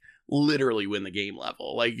like literally win the game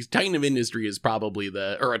level. Like Titan of Industry is probably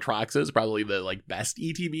or Atraxa is probably the like best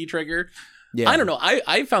ETB trigger. Yeah, I don't know.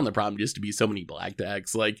 I found the problem just to be so many black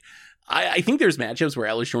decks. Like, I think there's matchups where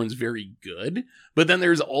Elesh Norn's very good, but then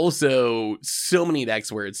there's also so many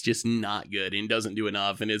decks where it's just not good and doesn't do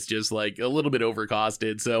enough, and it's just like a little bit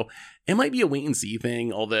overcosted. So it might be a wait and see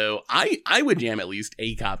thing. Although I would jam at least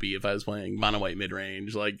a copy if I was playing mono white mid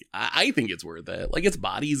range. Like I think it's worth it. Like its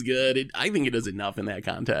body's good. I think it does enough in that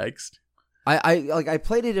context. I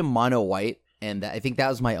played it in mono white, and I think that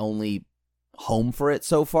was my only home for it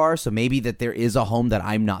so far. So maybe that there is a home that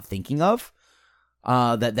I'm not thinking of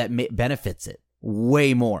that benefits it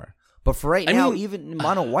way more. But for right now, even in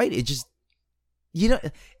mono white, it just,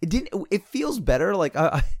 it feels better like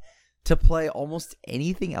to play almost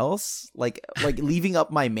anything else, like leaving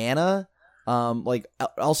up my mana, like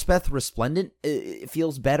Elspeth Resplendent, it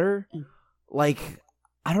feels better. Like,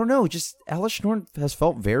 I don't know, just Elesh Norn has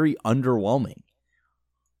felt very underwhelming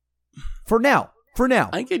for now.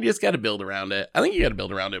 I think you just got to build around it. I think you got to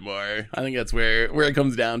build around it more. I think that's where it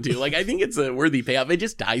comes down to. Like, I think it's a worthy payoff. It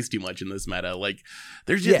just dies too much in this meta. Like,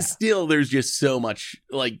 there's just so much,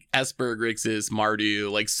 like, Esper, Grixis,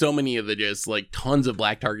 Mardu, like, so many of the just, like, tons of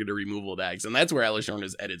black targeted removal decks. And that's where Elesh Norn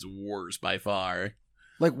is at its worst by far.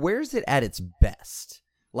 Like, where's it at its best?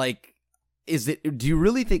 Like, do you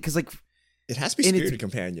really think, because, like, it has to be Spirited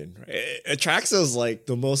Companion, right? Atraxa is like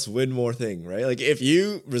the most win more thing, right? Like if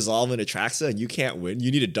you resolve an Atraxa and you can't win,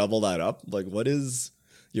 you need to double that up. Like what is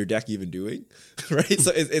your deck even doing, right?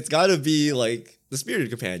 So it's got to be like the Spirited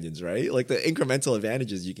Companions, right? Like the incremental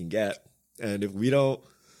advantages you can get. And if we don't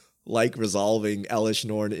like resolving Elesh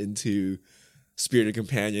Norn into Spirited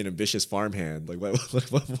Companion and Vicious Farmhand, like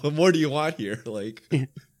what more do you want here? Like,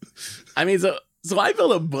 I mean, So I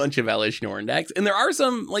built a bunch of Elesh Norn decks, and there are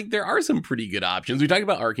some pretty good options. We talked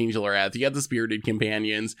about Archangel of Wrath. You have the Spirited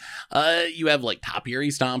Companions. You have like Topiary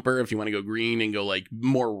Stomper if you want to go green and go like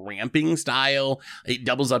more ramping style. It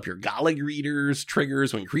doubles up your Gallag Readers,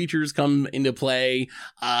 triggers when creatures come into play.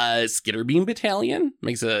 Skitterbeam Battalion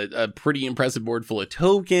makes a pretty impressive board full of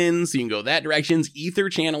tokens, so you can go that direction. Ether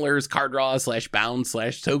Channelers, card draw / bound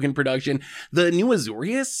 / token production. The new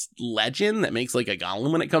Azorius Legend that makes like a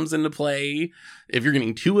Golem when it comes into play. If you're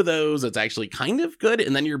getting 2 of those, it's actually kind of good.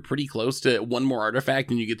 And then you're pretty close to 1 more artifact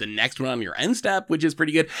and you get the next one on your end step, which is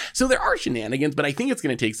pretty good. So there are shenanigans, but I think it's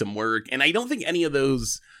going to take some work. And I don't think any of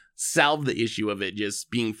those solve the issue of it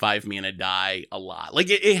just being 5 mana die a lot. Like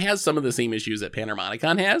it has some of the same issues that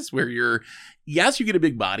Panharmonicon has, where you get a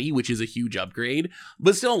big body, which is a huge upgrade,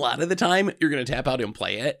 but still a lot of the time you're going to tap out and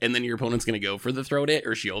play it, and then your opponent's going to go for the Throat It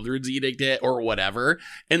or Sheoldred's Edict it or whatever,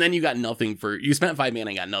 and then you got nothing you spent 5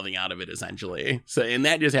 mana and got nothing out of it essentially. So, and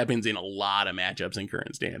that just happens in a lot of matchups in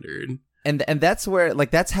current standard. And that's where,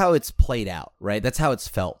 like, that's how it's played out, right? That's how it's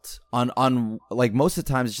felt on like most of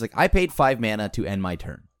the times. It's just like, I paid 5 mana to end my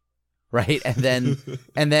turn. Right.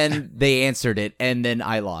 And then they answered it and then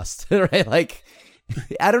I lost. Right. Like,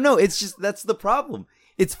 I don't know. It's just, that's the problem.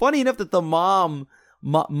 It's funny enough that the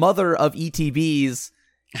mother of ETBs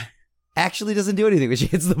actually doesn't do anything when she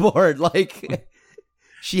hits the board. Like,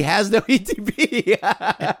 she has no ETB.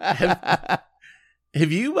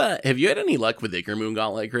 Have you had any luck with Ichor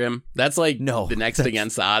Gauntlet, Grim? That's like the next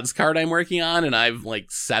against odds card I'm working on, and I've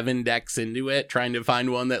like 7 decks into it, trying to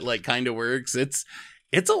find one that like kind of works.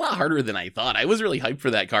 It's a lot harder than I thought. I was really hyped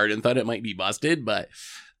for that card and thought it might be busted, but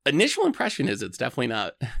initial impression is it's definitely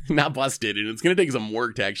not busted, and it's going to take some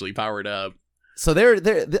work to actually power it up. So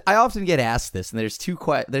I often get asked this, and there's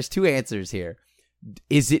two answers here.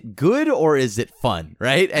 is it good or is it fun,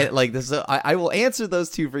 right? And like this, I will answer those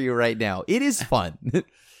two for you right now. It is fun.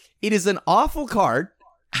 It is an awful card.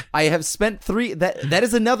 I have spent 3. That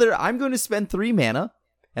is another. I'm going to spend 3 mana,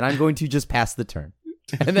 and I'm going to just pass the turn,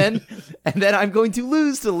 and then I'm going to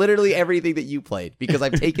lose to literally everything that you played because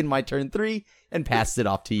I've taken my turn 3 and passed it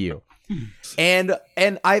off to you, and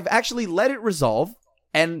I've actually let it resolve,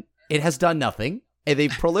 and it has done nothing. And they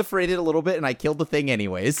proliferated a little bit, and I killed the thing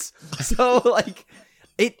anyways. So, like,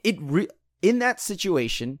 in that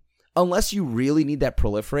situation, unless you really need that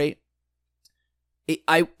proliferate,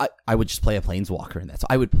 I would just play a Planeswalker in that. So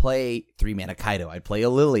I would play 3 mana Kaido. I'd play a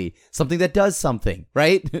Lily, something that does something,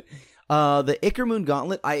 right? The Ickermoon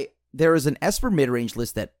Gauntlet. There is an Esper midrange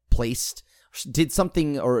list that did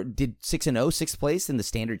something or did 6-0, 6th place in the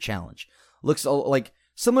Standard Challenge. Looks like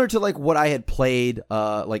similar to like what I had played,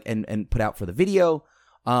 and put out for the video,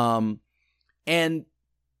 and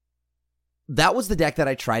that was the deck that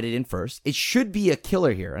I tried it in first. It should be a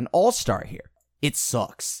killer here, an all-star here. It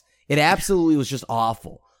sucks. It absolutely was just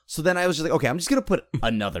awful. So then I was just like, okay, I'm just gonna put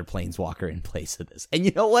another Planeswalker in place of this. And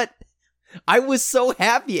you know what? I was so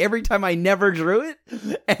happy every time I never drew it,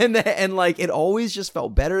 and like it always just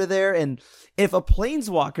felt better there. And if a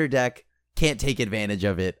Planeswalker deck can't take advantage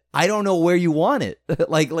of it, I don't know where you want it.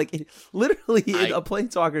 like literally a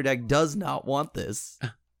Planeswalker deck does not want this.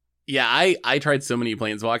 Yeah, I tried so many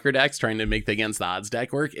Planeswalker decks trying to make the Against the Odds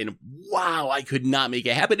deck work, and wow, I could not make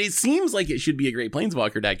it happen. It seems like it should be a great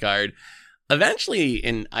Planeswalker deck card. Eventually,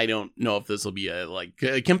 and I don't know if this will be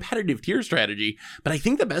a competitive tier strategy, but I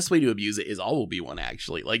think the best way to abuse it is all will be one,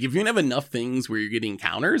 actually. Like, if you have enough things where you're getting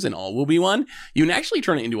counters and all will be one, you can actually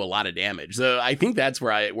turn it into a lot of damage. So I think that's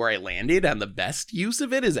where I landed on the best use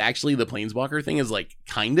of it is actually the Planeswalker thing is like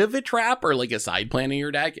kind of a trap or like a side plan in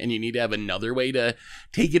your deck, and you need to have another way to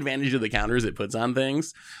take advantage of the counters it puts on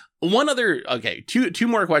things. Two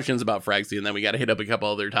more questions about Phyrexia, and then we got to hit up a couple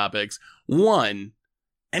other topics. One,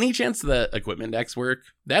 any chance the equipment decks work?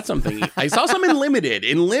 That's something I saw some in limited.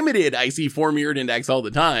 In limited, I see 4 Mirrodin decks all the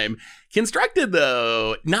time. Constructed,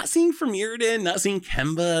 though, not seeing for Mirrodin, not seeing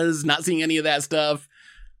Kembas, not seeing any of that stuff.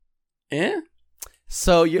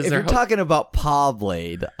 So if you're talking about Paw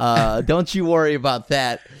Blade, don't you worry about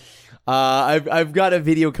that. I've got a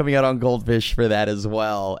video coming out on Goldfish for that as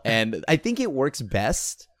well, and I think it works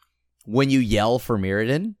best when you yell for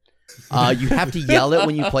Mirrodin. You have to yell it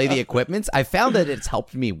when you play the equipments. I found that it's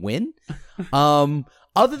helped me win.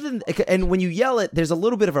 Other than, and when you yell it, there's a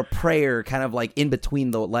little bit of a prayer kind of like in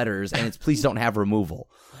between the letters, and it's please don't have removal.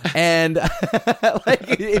 And like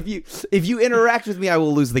if you interact with me, I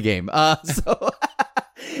will lose the game. So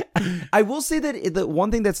I will say that the one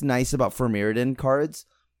thing that's nice about Mirrodin cards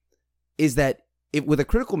is that with a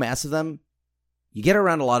critical mass of them, you get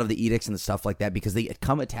around a lot of the edicts and the stuff like that because they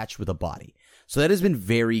come attached with a body. So that has been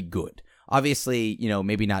very good. Obviously,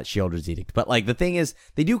 maybe not Sheoldred's Edict, but like the thing is,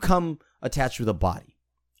 they do come attached with a body.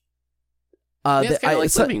 It's kind of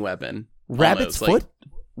like Living Weapon. Rabbit's Foot?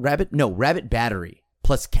 Rabbit Battery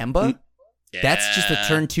plus Kemba. Yeah. That's just a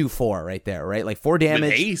turn 2/4 right there, right? Like 4 damage.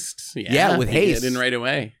 With haste. Yeah, with haste. Get in right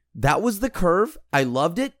away. That was the curve. I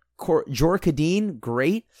loved it. Jor Kadeen,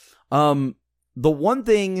 great. The one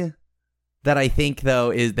thing that I think, though,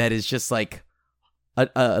 is just like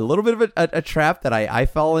a little bit of a trap that I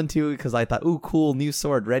fell into because I thought, ooh, cool, new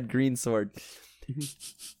sword, red-green sword.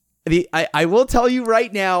 I will tell you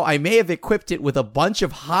right now, I may have equipped it with a bunch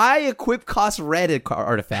of high equip cost red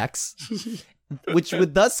artifacts, which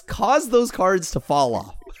would thus cause those cards to fall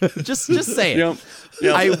off. just saying. Yep.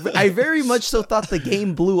 I very much so thought the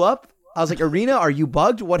game blew up. I was like, Arena, are you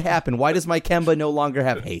bugged? What happened? Why does my Kemba no longer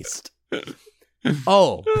have haste?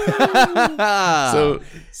 Oh. So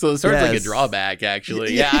it starts like a drawback,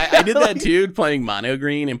 actually. Yeah, I did that too, playing mono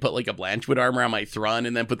green and put like a Blanchwood armor on my Thrun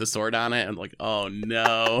and then put the sword on it. And like, oh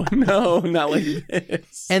no, not like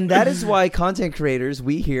this. And that is why content creators,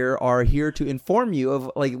 we here are here to inform you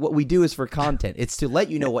of like what we do is for content. It's to let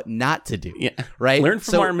you know what not to do. Yeah. Right? Learn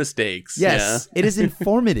from our mistakes. Yes. Yeah. It is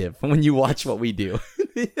informative when you watch what we do.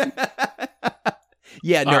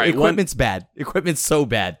 Yeah, no, equipment's bad. Equipment's so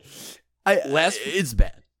bad. It's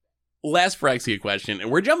bad. Last Phyrexia question, and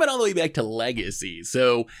we're jumping all the way back to Legacy.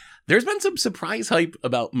 So there's been some surprise hype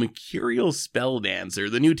about Mercurial Spelldancer,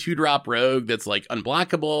 the new 2-drop rogue that's like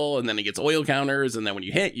unblockable, and then it gets oil counters, and then when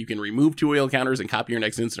you hit, you can remove 2 oil counters and copy your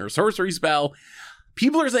next instant or sorcery spell.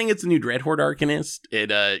 People are saying it's the new Dreadhorde Arcanist.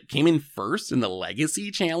 It came in first in the Legacy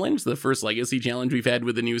Challenge, the first Legacy Challenge we've had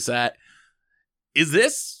with the new set. Is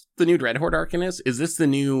this the new Dreadhorde Arcanist? Is this the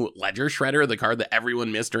new Ledger Shredder, the card that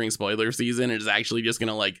everyone missed during spoiler season and is actually just going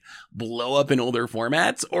to like blow up in older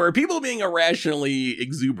formats? Or are people being irrationally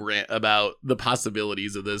exuberant about the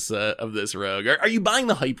possibilities of this rogue? Are you buying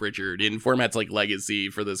the hype, Richard, in formats like Legacy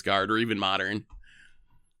for this card or even Modern?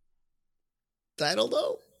 I don't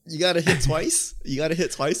know. You got to hit twice.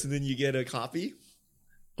 And then you get a copy.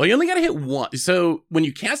 Well, you only got to hit one. So when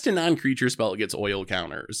you cast a non-creature spell, it gets oil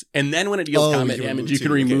counters. And then when it deals combat damage, you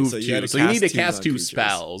can remove two. So you need to cast two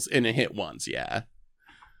spells and hit once, yeah.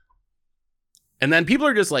 And then people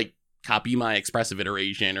are just like, copy my expressive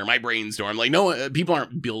iteration or my brainstorm. Like, no, people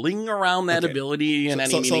aren't building around that ability in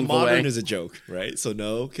any meaningful way. So Modern is a joke, right? So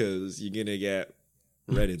no, because you're going to get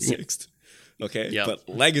red in sixth. Okay? Yep. But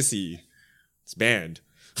Legacy, it's banned.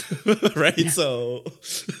 Right? Yeah. So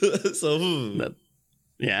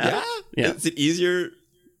Yeah. Is it easier?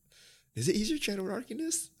 Is it easier Dreadhorde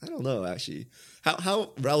Arcanist? I don't know, actually.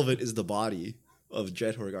 How relevant is the body of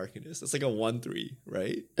Dreadhorde Arcanist? It's like a 1/3,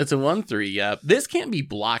 right? It's a 1/3, yeah. This can't be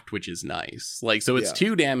blocked, which is nice. Like, so it's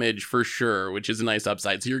 2 damage for sure, which is a nice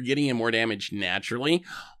upside. So you're getting in more damage naturally.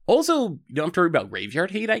 Also, you don't have to worry about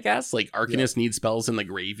graveyard hate, I guess. Like, Arcanist needs spells in the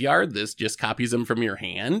graveyard. This just copies them from your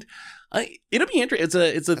hand. It'll be interesting.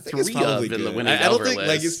 It's a 3-of in the winning Delver list.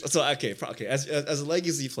 Legacy, so okay. As a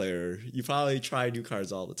Legacy player, you probably try new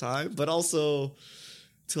cards all the time, but also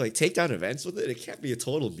to like take down events with it, it can't be a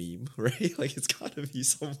total meme, right? Like, it's got to be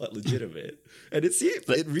somewhat legitimate, and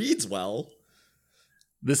it reads well.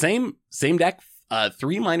 The same deck.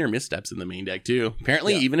 3 minor missteps in the main deck too.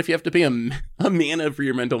 Apparently, even if you have to pay a mana for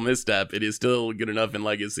your mental misstep, it is still good enough in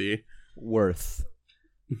Legacy. Worth.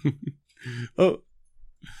 Oh,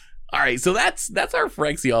 all right. So that's our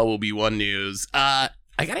Phyrexia All Will Be One news.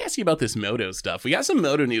 I gotta ask you about this Moto stuff. We got some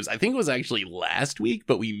Moto news. I think it was actually last week,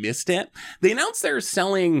 but we missed it. They announced they're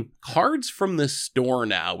selling cards from the store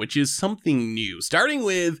now, which is something new. Starting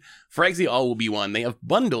with Phyrexia All Will Be One, they have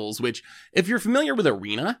bundles, which, if you're familiar with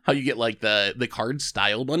Arena, how you get like the card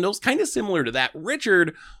style bundles, kind of similar to that.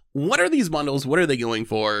 Richard, what are these bundles? What are they going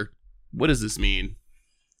for? What does this mean?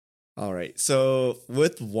 All right. So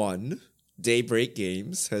with One, Daybreak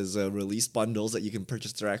Games has released bundles that you can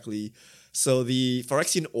purchase directly. So the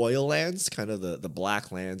Phyrexian Oil lands, kind of the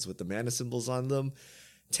black lands with the mana symbols on them,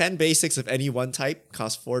 10 basics of any one type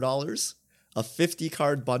cost $4. A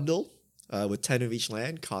 50-card bundle with 10 of each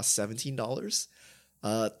land costs $17.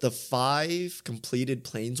 The 5 completed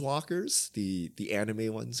Planeswalkers, the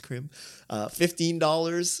anime ones, Krim,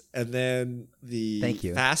 $15. And then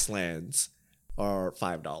the fast lands are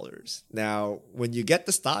 $5. Now, when you get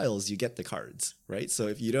the styles, you get the cards, right? So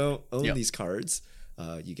if you don't own these cards,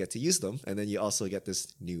 you get to use them, and then you also get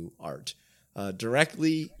this new art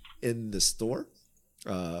directly in the store.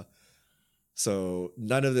 So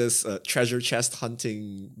none of this treasure chest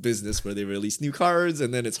hunting business where they release new cards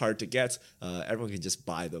and then it's hard to get. Everyone can just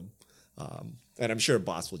buy them. And I'm sure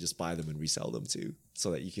bots will just buy them and resell them too, so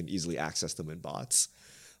that you can easily access them in bots.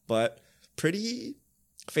 But pretty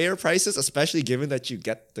fair prices, especially given that you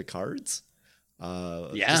get the cards.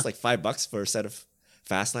 Just like $5 for a set of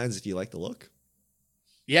Fastlands if you like the look.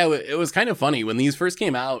 Yeah, it was kind of funny. When these first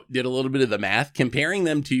came out, did a little bit of the math, comparing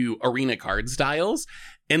them to Arena card styles.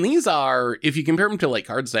 And these are, if you compare them to like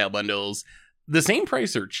card style bundles, the same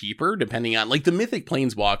price or cheaper, depending on, like, the Mythic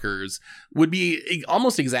Planeswalkers would be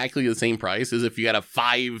almost exactly the same price as if you had a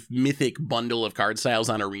 5 Mythic bundle of card styles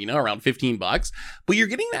on Arena, around $15. But you're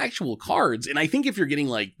getting the actual cards, and I think if you're getting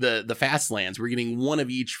like the fast lands, we're getting one of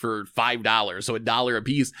each for $5, so $1 a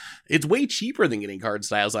piece. It's way cheaper than getting card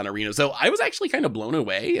styles on Arena. So I was actually kind of blown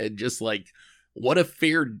away at just like what a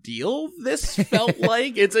fair deal this felt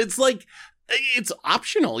like. It's like, it's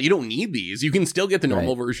optional. You don't need these. You can still get the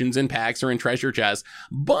normal versions in packs or in treasure chests.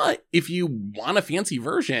 But if you want a fancy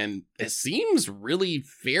version, it seems really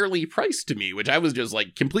fairly priced to me, which I was just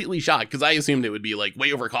like completely shocked because I assumed it would be like way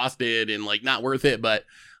overcosted and like not worth it. But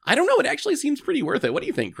I don't know. It actually seems pretty worth it. What do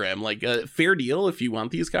you think, Krim? Like a fair deal if you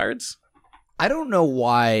want these cards? I don't know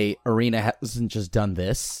why Arena hasn't just done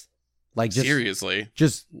this. Like, just seriously,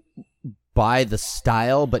 just buy the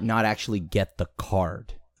style, but not actually get the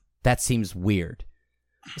card. That seems weird.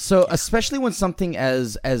 So, especially when something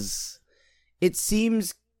as it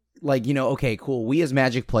seems like, you know, okay, cool. We as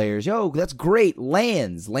Magic players, that's great.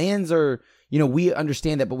 Lands are, you know, we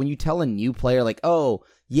understand that. But when you tell a new player, like, oh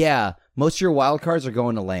yeah, most of your wild cards are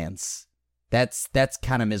going to lands, that's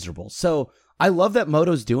kind of miserable. So I love that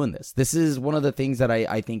Moto's doing this. This is one of the things that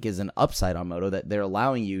I think is an upside on Moto, that they're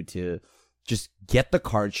allowing you to just get the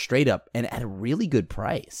card straight up and at a really good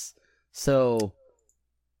price. So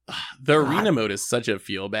the Arena mode is such a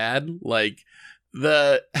feel bad. Like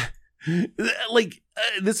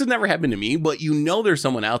this has never happened to me, but there's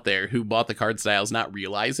someone out there who bought the card styles not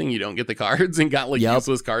realizing you don't get the cards and got like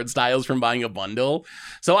useless card styles from buying a bundle.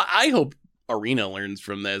 So I hope Arena learns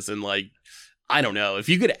from this and like, I don't know, if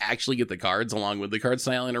you could actually get the cards along with the card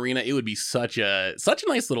style in Arena, it would be such a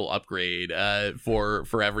nice little upgrade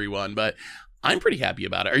for everyone. But I'm pretty happy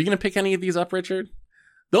about it. Are you going to pick any of these up, Richard?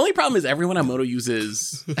 The only problem is everyone on Moto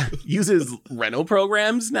uses rental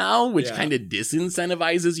programs now, which kind of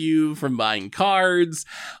disincentivizes you from buying cards.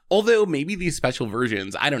 Although maybe these special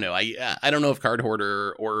versions, I don't know. I don't know if Card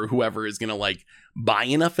Hoarder or whoever is going to like buy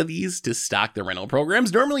enough of these to stock the rental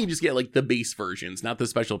programs. Normally you just get like the base versions, not the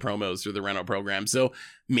special promos or the rental programs. So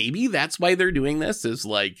maybe that's why they're doing this, is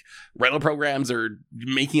like rental programs are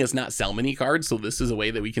making us not sell many cards. So this is a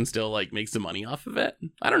way that we can still like make some money off of it.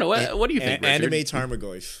 I don't know. What do you think, Richard? Anime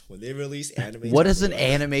Tarmogoyf. When they release anime What does an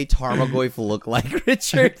anime Tarmogoyf look like,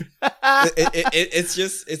 Richard? it's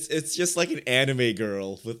just like an anime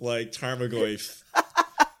girl with like Tarmogoyf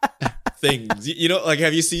things. You know, like,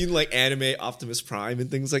 have you seen like anime Optimus Prime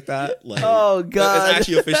and things like that? Like, oh god, it's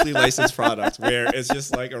actually officially licensed product where it's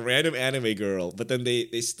just like a random anime girl, but then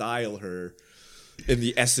they style her in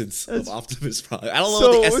the essence of Optimus Prime. I don't know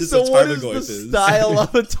what the essence of Tarmogoyf is. What is the style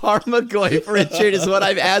of a Tarmogoyf, Richard, is what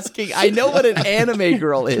I'm asking. I know what an anime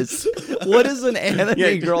girl is. What does an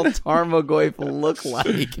anime girl Tarmogoyf look like?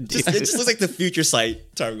 It just looks like the Future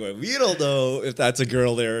Sight Tarmogoyf. We don't know if that's a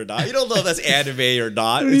girl there or not. You don't know if that's anime or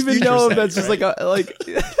not. I don't even know if that's just like a like.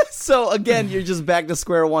 So again, you're just back to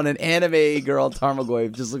square one. An anime girl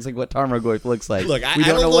Tarmogoyf just looks like what Tarmogoyf looks like. Look, we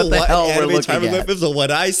don't know what the hell we're looking Tarmogoyf at. is, but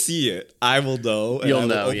when I see it, I will know. You'll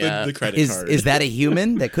know. Open the credit card. Is that a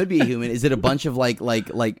human? That could be a human. Is it a bunch of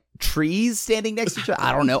like trees standing next to each other?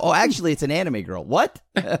 I don't know. Oh, actually, it's an anime girl. What?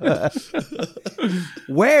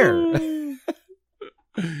 Where?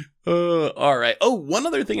 All right. Oh, one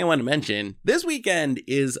other thing I want to mention. This weekend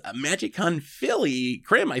is MagicCon Philly.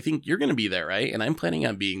 Krim, I think you're going to be there, right? And I'm planning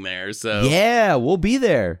on being there. So yeah, we'll be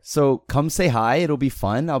there. So come say hi. It'll be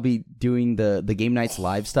fun. I'll be doing the Game Nights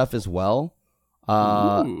live stuff as well.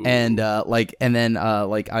 I'll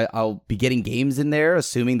be getting games in there,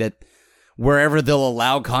 assuming that wherever they'll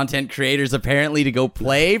allow content creators apparently to go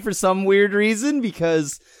play for some weird reason,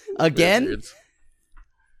 because again,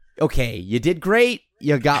 okay, you did great.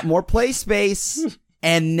 You got more play space,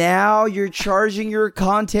 and now you're charging your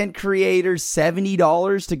content creators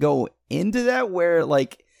 $70 to go into that, where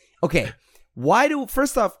like, okay, why do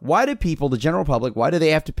people, the general public, why do they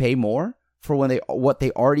have to pay more for what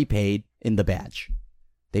they already paid in the badge?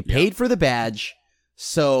 They paid for the badge,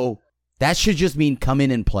 so that should just mean come in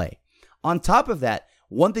and play. On top of that,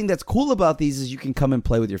 one thing that's cool about these is you can come and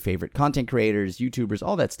play with your favorite content creators, YouTubers,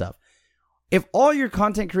 all that stuff. If all your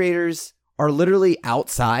content creators are literally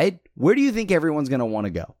outside, where do you think everyone's going to want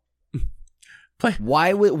to go? Play.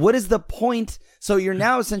 What is the point? So you're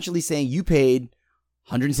now essentially saying you paid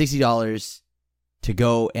 $160 to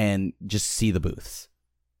go and just see the booths.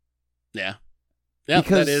 Yeah. Yeah,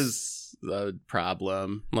 because that is the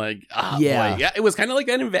problem. Like, boy. Yeah, it was kind of like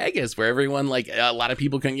that in Vegas, where everyone, like, a lot of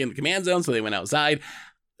people couldn't get in the command zone, so they went outside.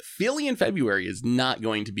 Philly in February is not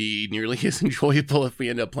going to be nearly as enjoyable if we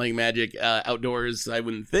end up playing Magic outdoors, I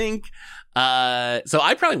wouldn't think. So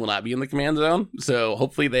I probably will not be in the command zone. So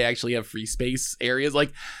hopefully they actually have free space areas.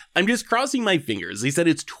 Like, I'm just crossing my fingers. They said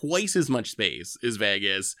it's twice as much space as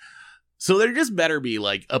Vegas. So there just better be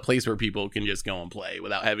like a place where people can just go and play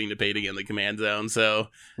without having to pay to get in the command zone. So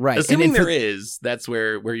assuming there is, that's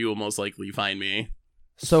where you will most likely find me.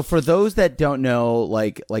 So for those that don't know,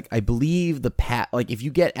 like I believe if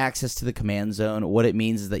you get access to the command zone, what it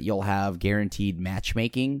means is that you'll have guaranteed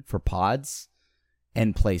matchmaking for pods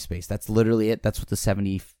and play space. That's literally it. That's what the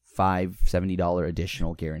 $70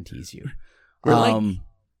 additional guarantees you. We're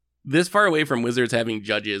this far away from Wizards having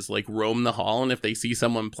judges like roam the hall, and if they see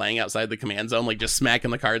someone playing outside the command zone, like just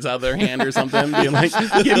smacking the cards out of their hand or something, being like,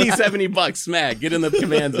 "Give me $70, smack, get in the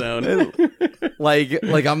command zone."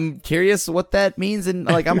 like I'm curious what that means, and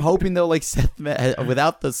like I'm hoping though, like Seth,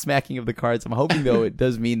 without the smacking of the cards, I'm hoping though it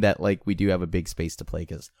does mean that like we do have a big space to play,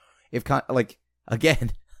 because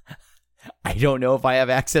again, I don't know if I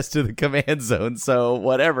have access to the command zone, so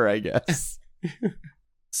whatever, I guess.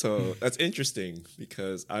 So that's interesting,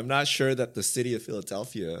 because I'm not sure that the city of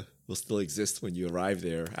Philadelphia will still exist when you arrive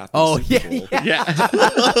there after the Super Bowl.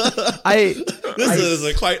 This is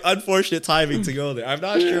a quite unfortunate timing to go there. I'm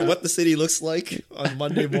not sure what the city looks like on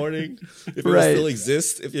Monday morning, if it will still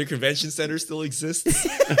exist, if your convention center still exists.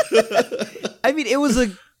 I mean, it was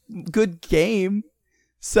a good game.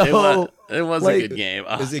 So it was a good game.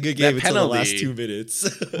 It was a good game until the last 2 minutes.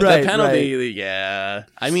 The penalty, yeah.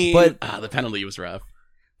 I mean, the penalty was rough.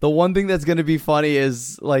 The one thing that's going to be funny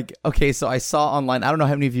is, like, okay, so I saw online, I don't know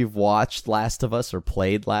how many of you have watched Last of Us or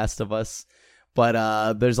played Last of Us,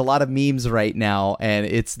 but there's a lot of memes right now, and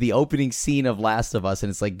it's the opening scene of Last of Us, and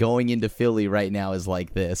it's like going into Philly right now is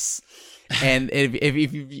like this. And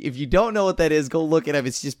if you don't know what that is, go look it up.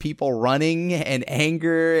 It's just people running and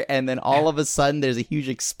anger, and then all of a sudden there's a huge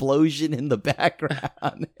explosion in the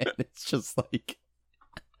background, and it's just like...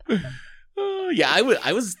 Yeah,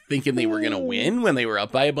 I was thinking they were gonna win when they were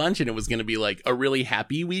up by a bunch, and it was gonna be like a really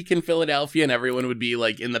happy week in Philadelphia, and everyone would be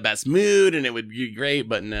like in the best mood, and it would be great.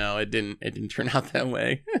 But no, it didn't turn out that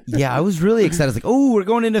way. Yeah, I was really excited. I was like, oh, we're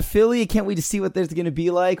going into Philly. I can't wait to see what there's gonna be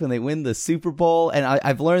like when they win the Super Bowl. And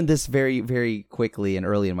I've learned this very, very quickly and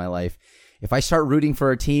early in my life. If I start rooting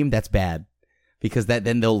for a team, that's bad. Because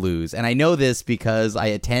then they'll lose. And I know this because I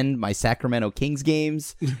attend my Sacramento Kings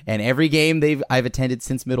games, and every game I've attended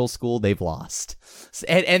since middle school, they've lost.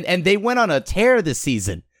 And they went on a tear this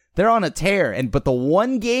season. They're on a tear. But the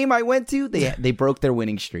one game I went to, they broke their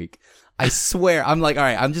winning streak. I swear. I'm like, all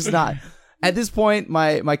right, I'm just not. At this point,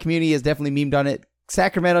 my community has definitely memed on it.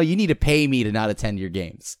 Sacramento, you need to pay me to not attend your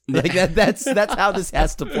games. Like that's how this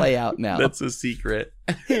has to play out now. That's a secret.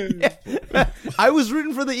 Yeah. I was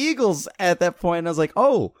rooting for the Eagles at that point, and I was like,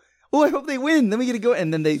 oh, I hope they win. Then we get to go.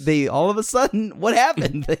 And then they all of a sudden, what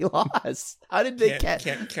happened? They lost. How did they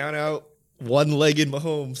can't count out one-legged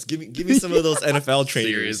Mahomes? Give me some of those NFL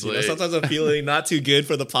trainers. Seriously. You know, sometimes I'm feeling not too good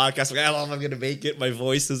for the podcast. Like, I don't know if I'm going to make it. My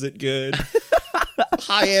voice isn't good.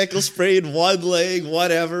 High ankle sprain, one leg,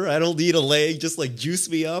 whatever. I don't need a leg. Just like juice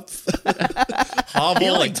me up.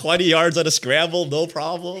 Hobble like 20 yards on a scramble, no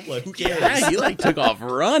problem. Like, who cares? Yeah, he like took off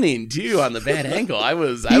running too on the bad ankle.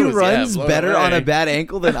 He runs better on a bad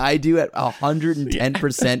ankle than I do at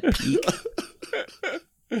 110% peak.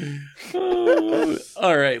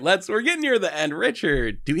 All right, we're getting near the end.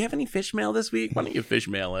 Richard, do we have any fish mail this week? Why don't you fish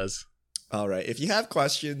mail us? All right. If you have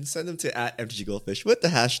questions, send them to @MTGGoldfish with the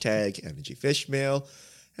hashtag MTGFishmail,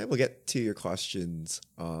 and we'll get to your questions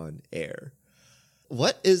on air.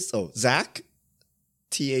 Zach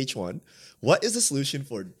TH1, what is the solution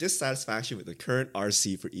for dissatisfaction with the current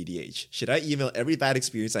RC for EDH? Should I email every bad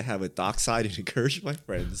experience I have with Dockside and encourage my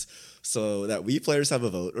friends so that we players have a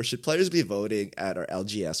vote, or should players be voting at our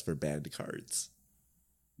LGS for banned cards?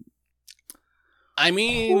 I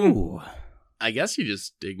mean... Ooh. I guess you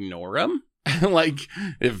just ignore them. Like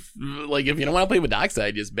if you don't want to play with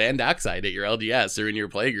Dockside, just ban Dockside at your LGS or in your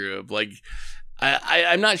play group. Like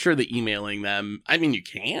I'm not sure that emailing them. I mean, you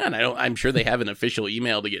can. I'm sure they have an official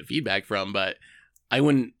email to get feedback from, but I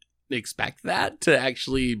wouldn't expect that to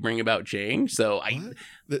actually bring about change. So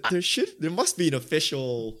there must be an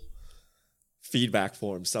official feedback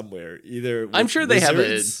form somewhere. Either I'm sure they have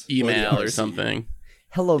an email or or something.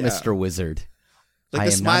 Hello, Mr. Wizard. Like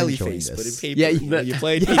the smiley face, but in paper. Yeah, you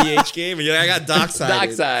play a PDH game and you're like, I got Dockside.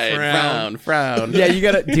 Dockside, frown. Yeah, you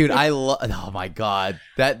gotta, dude. Oh my god,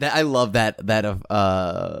 that I love that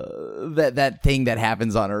thing that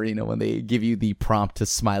happens on Arena when they give you the prompt to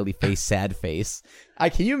smiley face, sad face.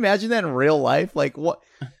 Can you imagine that in real life? Like what?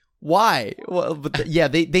 Why? Well, but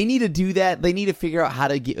they need to do that. They need to figure out how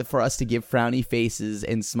to get for us to give frowny faces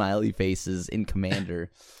and smiley faces in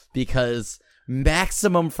Commander, because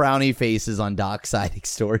maximum frowny faces on Dockside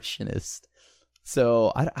Extortionist.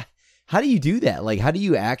 So how do you do that? Like, how do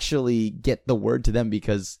you actually get the word to them?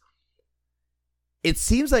 Because it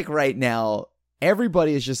seems like right now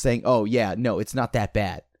everybody is just saying, "Oh yeah, no, it's not that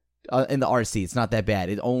bad." In the RC, it's not that bad.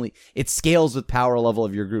 It scales with power level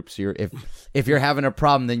of your group. So if you're having a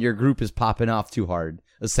problem, then your group is popping off too hard,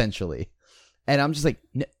 essentially. And I'm just like,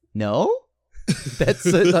 no, that's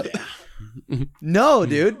no,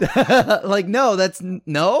 dude. Like, no, that's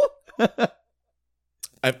no.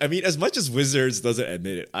 I mean, as much as Wizards doesn't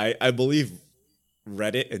admit it, I believe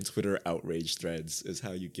Reddit and Twitter outrage threads is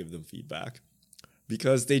how you give them feedback,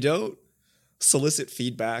 because they don't solicit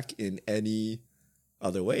feedback in any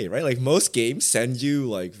other way, right? Like, most games send you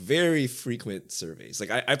like very frequent surveys. Like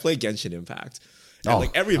I play Genshin Impact, and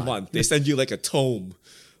like every month they send you like a tome,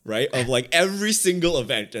 right, of like every single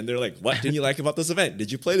event, and they're like, what did you like about this event?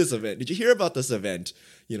 Did you play this event? Did you hear about this event?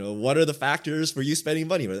 You know, what are the factors for you spending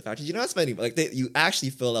money? What are the factors you're not spending? Like you actually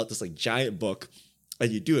fill out this like giant book,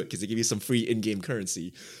 and you do it because they give you some free in-game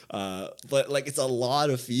currency. But like, it's a lot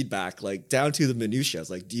of feedback, like down to the minutiae.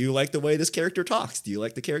 Like, do you like the way this character talks? Do you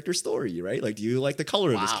like the character story, right? Like, do you like the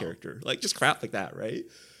color of this character? Like, just crap like that, right?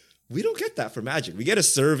 we don't get that for Magic. We get a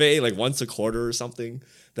survey like once a quarter or something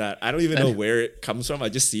that I don't even know where it comes from. I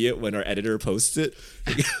just see it when our editor posts it.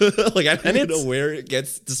 Like I don't even know where it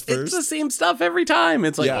gets dispersed. It's the same stuff every time.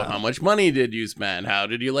 It's like, Yeah. well, how much money did you spend? How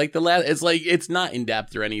did you like the last? It's like, it's not in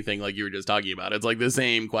depth or anything like you were just talking about. It's like the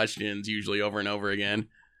same questions usually over and over again.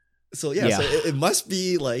 So yeah. So it must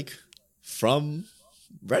be like from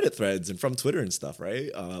Reddit threads and from Twitter and stuff, right?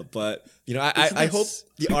 But you know, I hope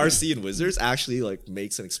the RC and Wizards actually like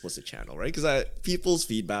makes an explicit channel, right? Because people's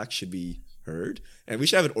feedback should be heard, and we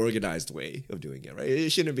should have an organized way of doing it, right?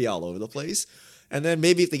 It shouldn't be all over the place. And then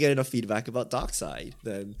maybe if they get enough feedback about Dockside,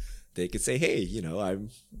 then they could say, hey, you know,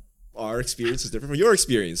 our experience is different from your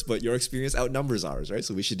experience, but your experience outnumbers ours, right?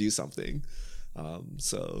 So we should do something.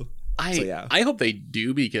 I hope they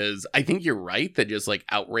do, because I think you're right that just like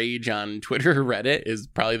outrage on Twitter or Reddit is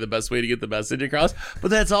probably the best way to get the message across. But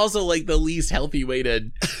that's also like the least healthy way to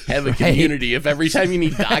have a community. If every time you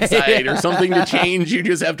need Dockside or something to change, you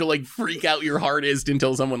just have to like freak out your hardest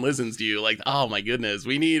until someone listens to you. Like, oh my goodness,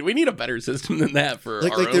 we need a better system than that for our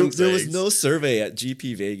own sakes. There was no survey at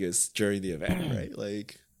GP Vegas during the event, right?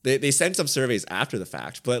 Like they sent some surveys after the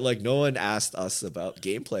fact, but like no one asked us about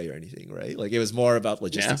gameplay or anything, right? Like it was more about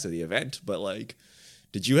logistics of the event. But like,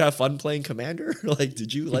 did you have fun playing Commander? Like,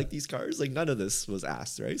 did you like these cards? Like none of this was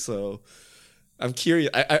asked, right? So I'm curious.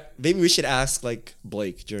 I maybe we should ask like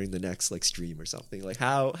Blake during the next like stream or something. Like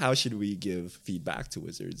how should we give feedback to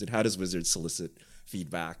Wizards, and how does Wizards solicit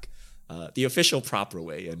feedback the official proper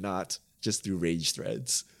way and not just through rage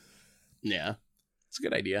threads? Yeah, it's a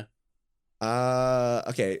good idea.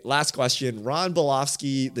 Okay, last question. Ron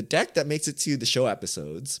Bolofsky, the deck that makes it to the show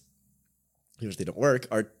episodes, even if they don't work,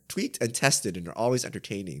 are tweaked and tested and are always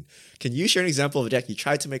entertaining. Can you share an example of a deck you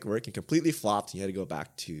tried to make work and completely flopped and you had to go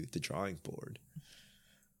back to the drawing board?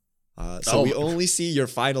 We only see your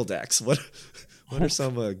final decks. What are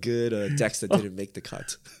some good decks that didn't make the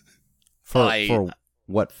cut? For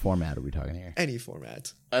what format are we talking here? Any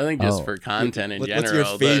format. I think just for content in general. What's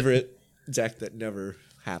your favorite deck that never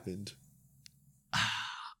happened?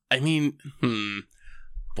 I mean,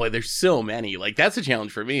 boy, there's so many. Like, that's a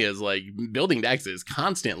challenge for me, is like building decks is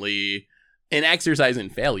constantly an exercise in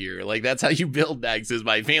failure. Like, that's how you build decks, is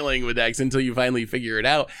by failing with decks until you finally figure it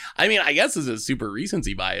out. I mean, I guess this is super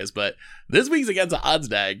recency bias, but this week's Against the Odds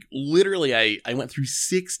deck, literally I went through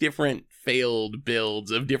 6 different failed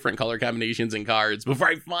builds of different color combinations and cards before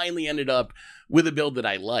I finally ended up with a build that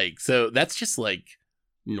I like. So that's just like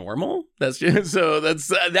normal. That's just,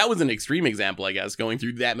 that was an extreme example, I guess, going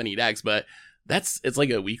through that many decks, but it's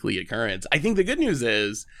like a weekly occurrence. I think the good news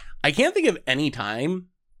is I can't think of any time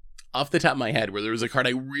off the top of my head where there was a card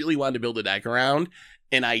I really wanted to build a deck around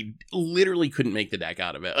and I literally couldn't make the deck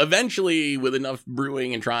out of it. Eventually, with enough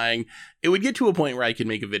brewing and trying, it would get to a point where I could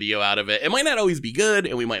make a video out of it. It might not always be good,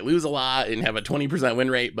 and we might lose a lot and have a 20%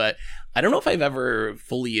 win rate, but I don't know if I've ever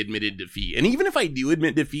fully admitted defeat. And even if I do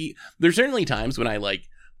admit defeat, there's certainly times when I like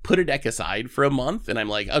put a deck aside for a month and I'm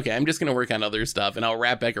like, okay, I'm just going to work on other stuff, and I'll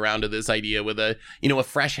wrap back around to this idea with a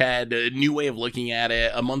fresh head, a new way of looking at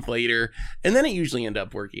it a month later. And then it usually end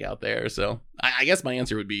up working out there. So I guess my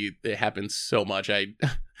answer would be it happens so much. You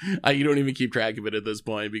don't even keep track of it at this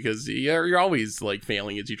point, because you're always like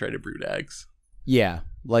failing as you try to brew decks. Yeah.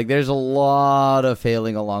 Like there's a lot of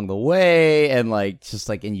failing along the way, and like just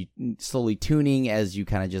like, and you slowly tuning as you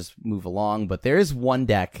kind of just move along. But there is one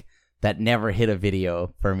deck that never hit a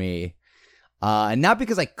video for me. And not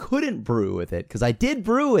because I couldn't brew with it, because I did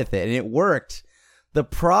brew with it and it worked. The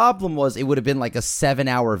problem was it would have been like a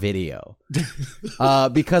 7-hour video.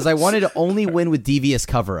 Because I wanted to only win with Devious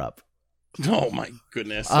Cover-Up. Oh my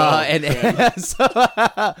goodness. So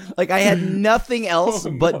like I had nothing else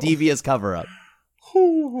but Devious Cover-Up.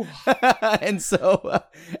 And so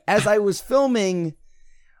as I was filming,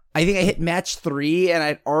 I think I hit match 3 and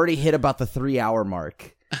I'd already hit about the 3-hour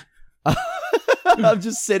mark. I'm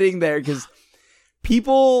just sitting there because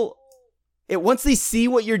people, once they see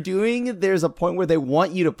what you're doing, there's a point where they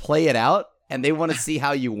want you to play it out and they want to see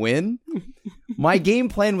how you win. My game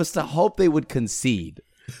plan was to hope they would concede.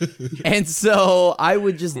 And so I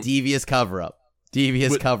would just Devious Cover-Up.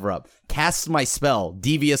 Devious Cover-Up. Cast my spell.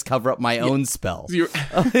 Devious Cover-Up my own spell.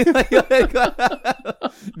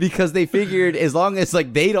 Because they figured as long as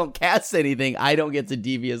like they don't cast anything, I don't get to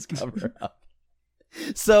Devious Cover-Up.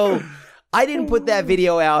 So I didn't put that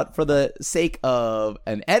video out for the sake of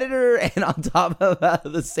an editor and on top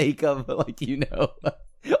of the sake of, like,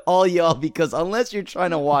 all y'all, because unless you're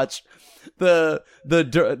trying to watch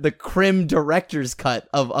the Crim director's cut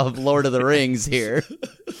of Lord of the Rings here.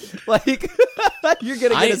 Like you're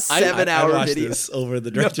gonna get a 7-hour video this over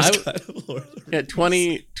the director's cut of Lord of the Rings.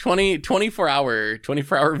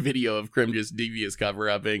 24-hour video of Crim just devious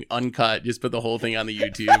cover-upping, uncut, just put the whole thing on the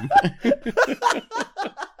YouTube.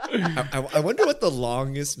 I wonder what the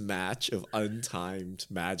longest match of untimed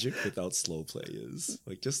Magic without slow play is.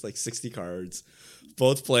 Like just like 60 cards.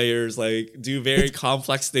 Both players like do very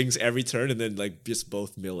complex things every turn and then like just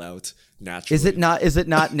both mill out naturally. Is it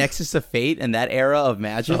not Nexus of Fate and that era of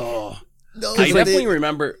Magic? Oh, no, I definitely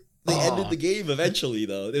remember. They ended the game eventually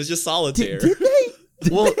though. It was just solitaire. Did they?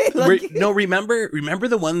 Well, remember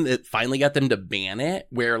the one that finally got them to ban it,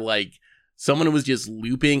 where like someone was just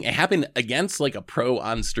looping. It happened against like a pro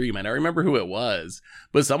on stream. I don't remember who it was,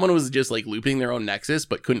 but someone was just like looping their own Nexus,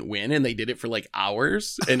 but couldn't win, and they did it for like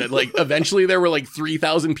hours. And it, like eventually there were like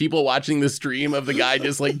 3,000 people watching the stream of the guy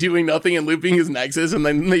just like doing nothing and looping his Nexus, and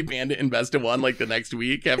then they banned it in best of one like the next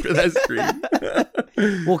week after that stream.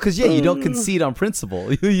 Well, because you don't concede on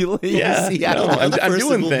principle. you see how I'm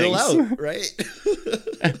doing things out, right?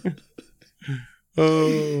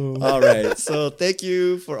 All right. So thank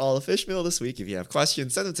you for all the fish mail this week. If you have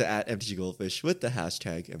questions, send them to @MTGGoldfish with the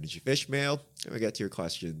hashtag MTGFishmail, and we'll get to your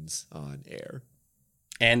questions on air.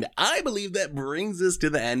 And I believe that brings us to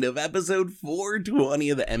the end of episode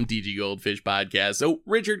 420 of the MTG Goldfish podcast. So,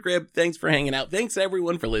 Richard Cribb, thanks for hanging out. Thanks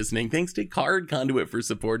everyone for listening. Thanks to Card Conduit for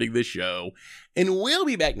supporting the show. And we'll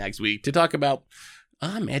be back next week to talk about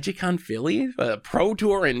MagicCon Philly, Pro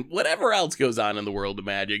Tour, and whatever else goes on in the world of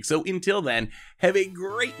Magic. So until then, have a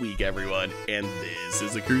great week, everyone. And this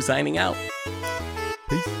is the crew signing out.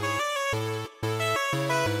 Peace.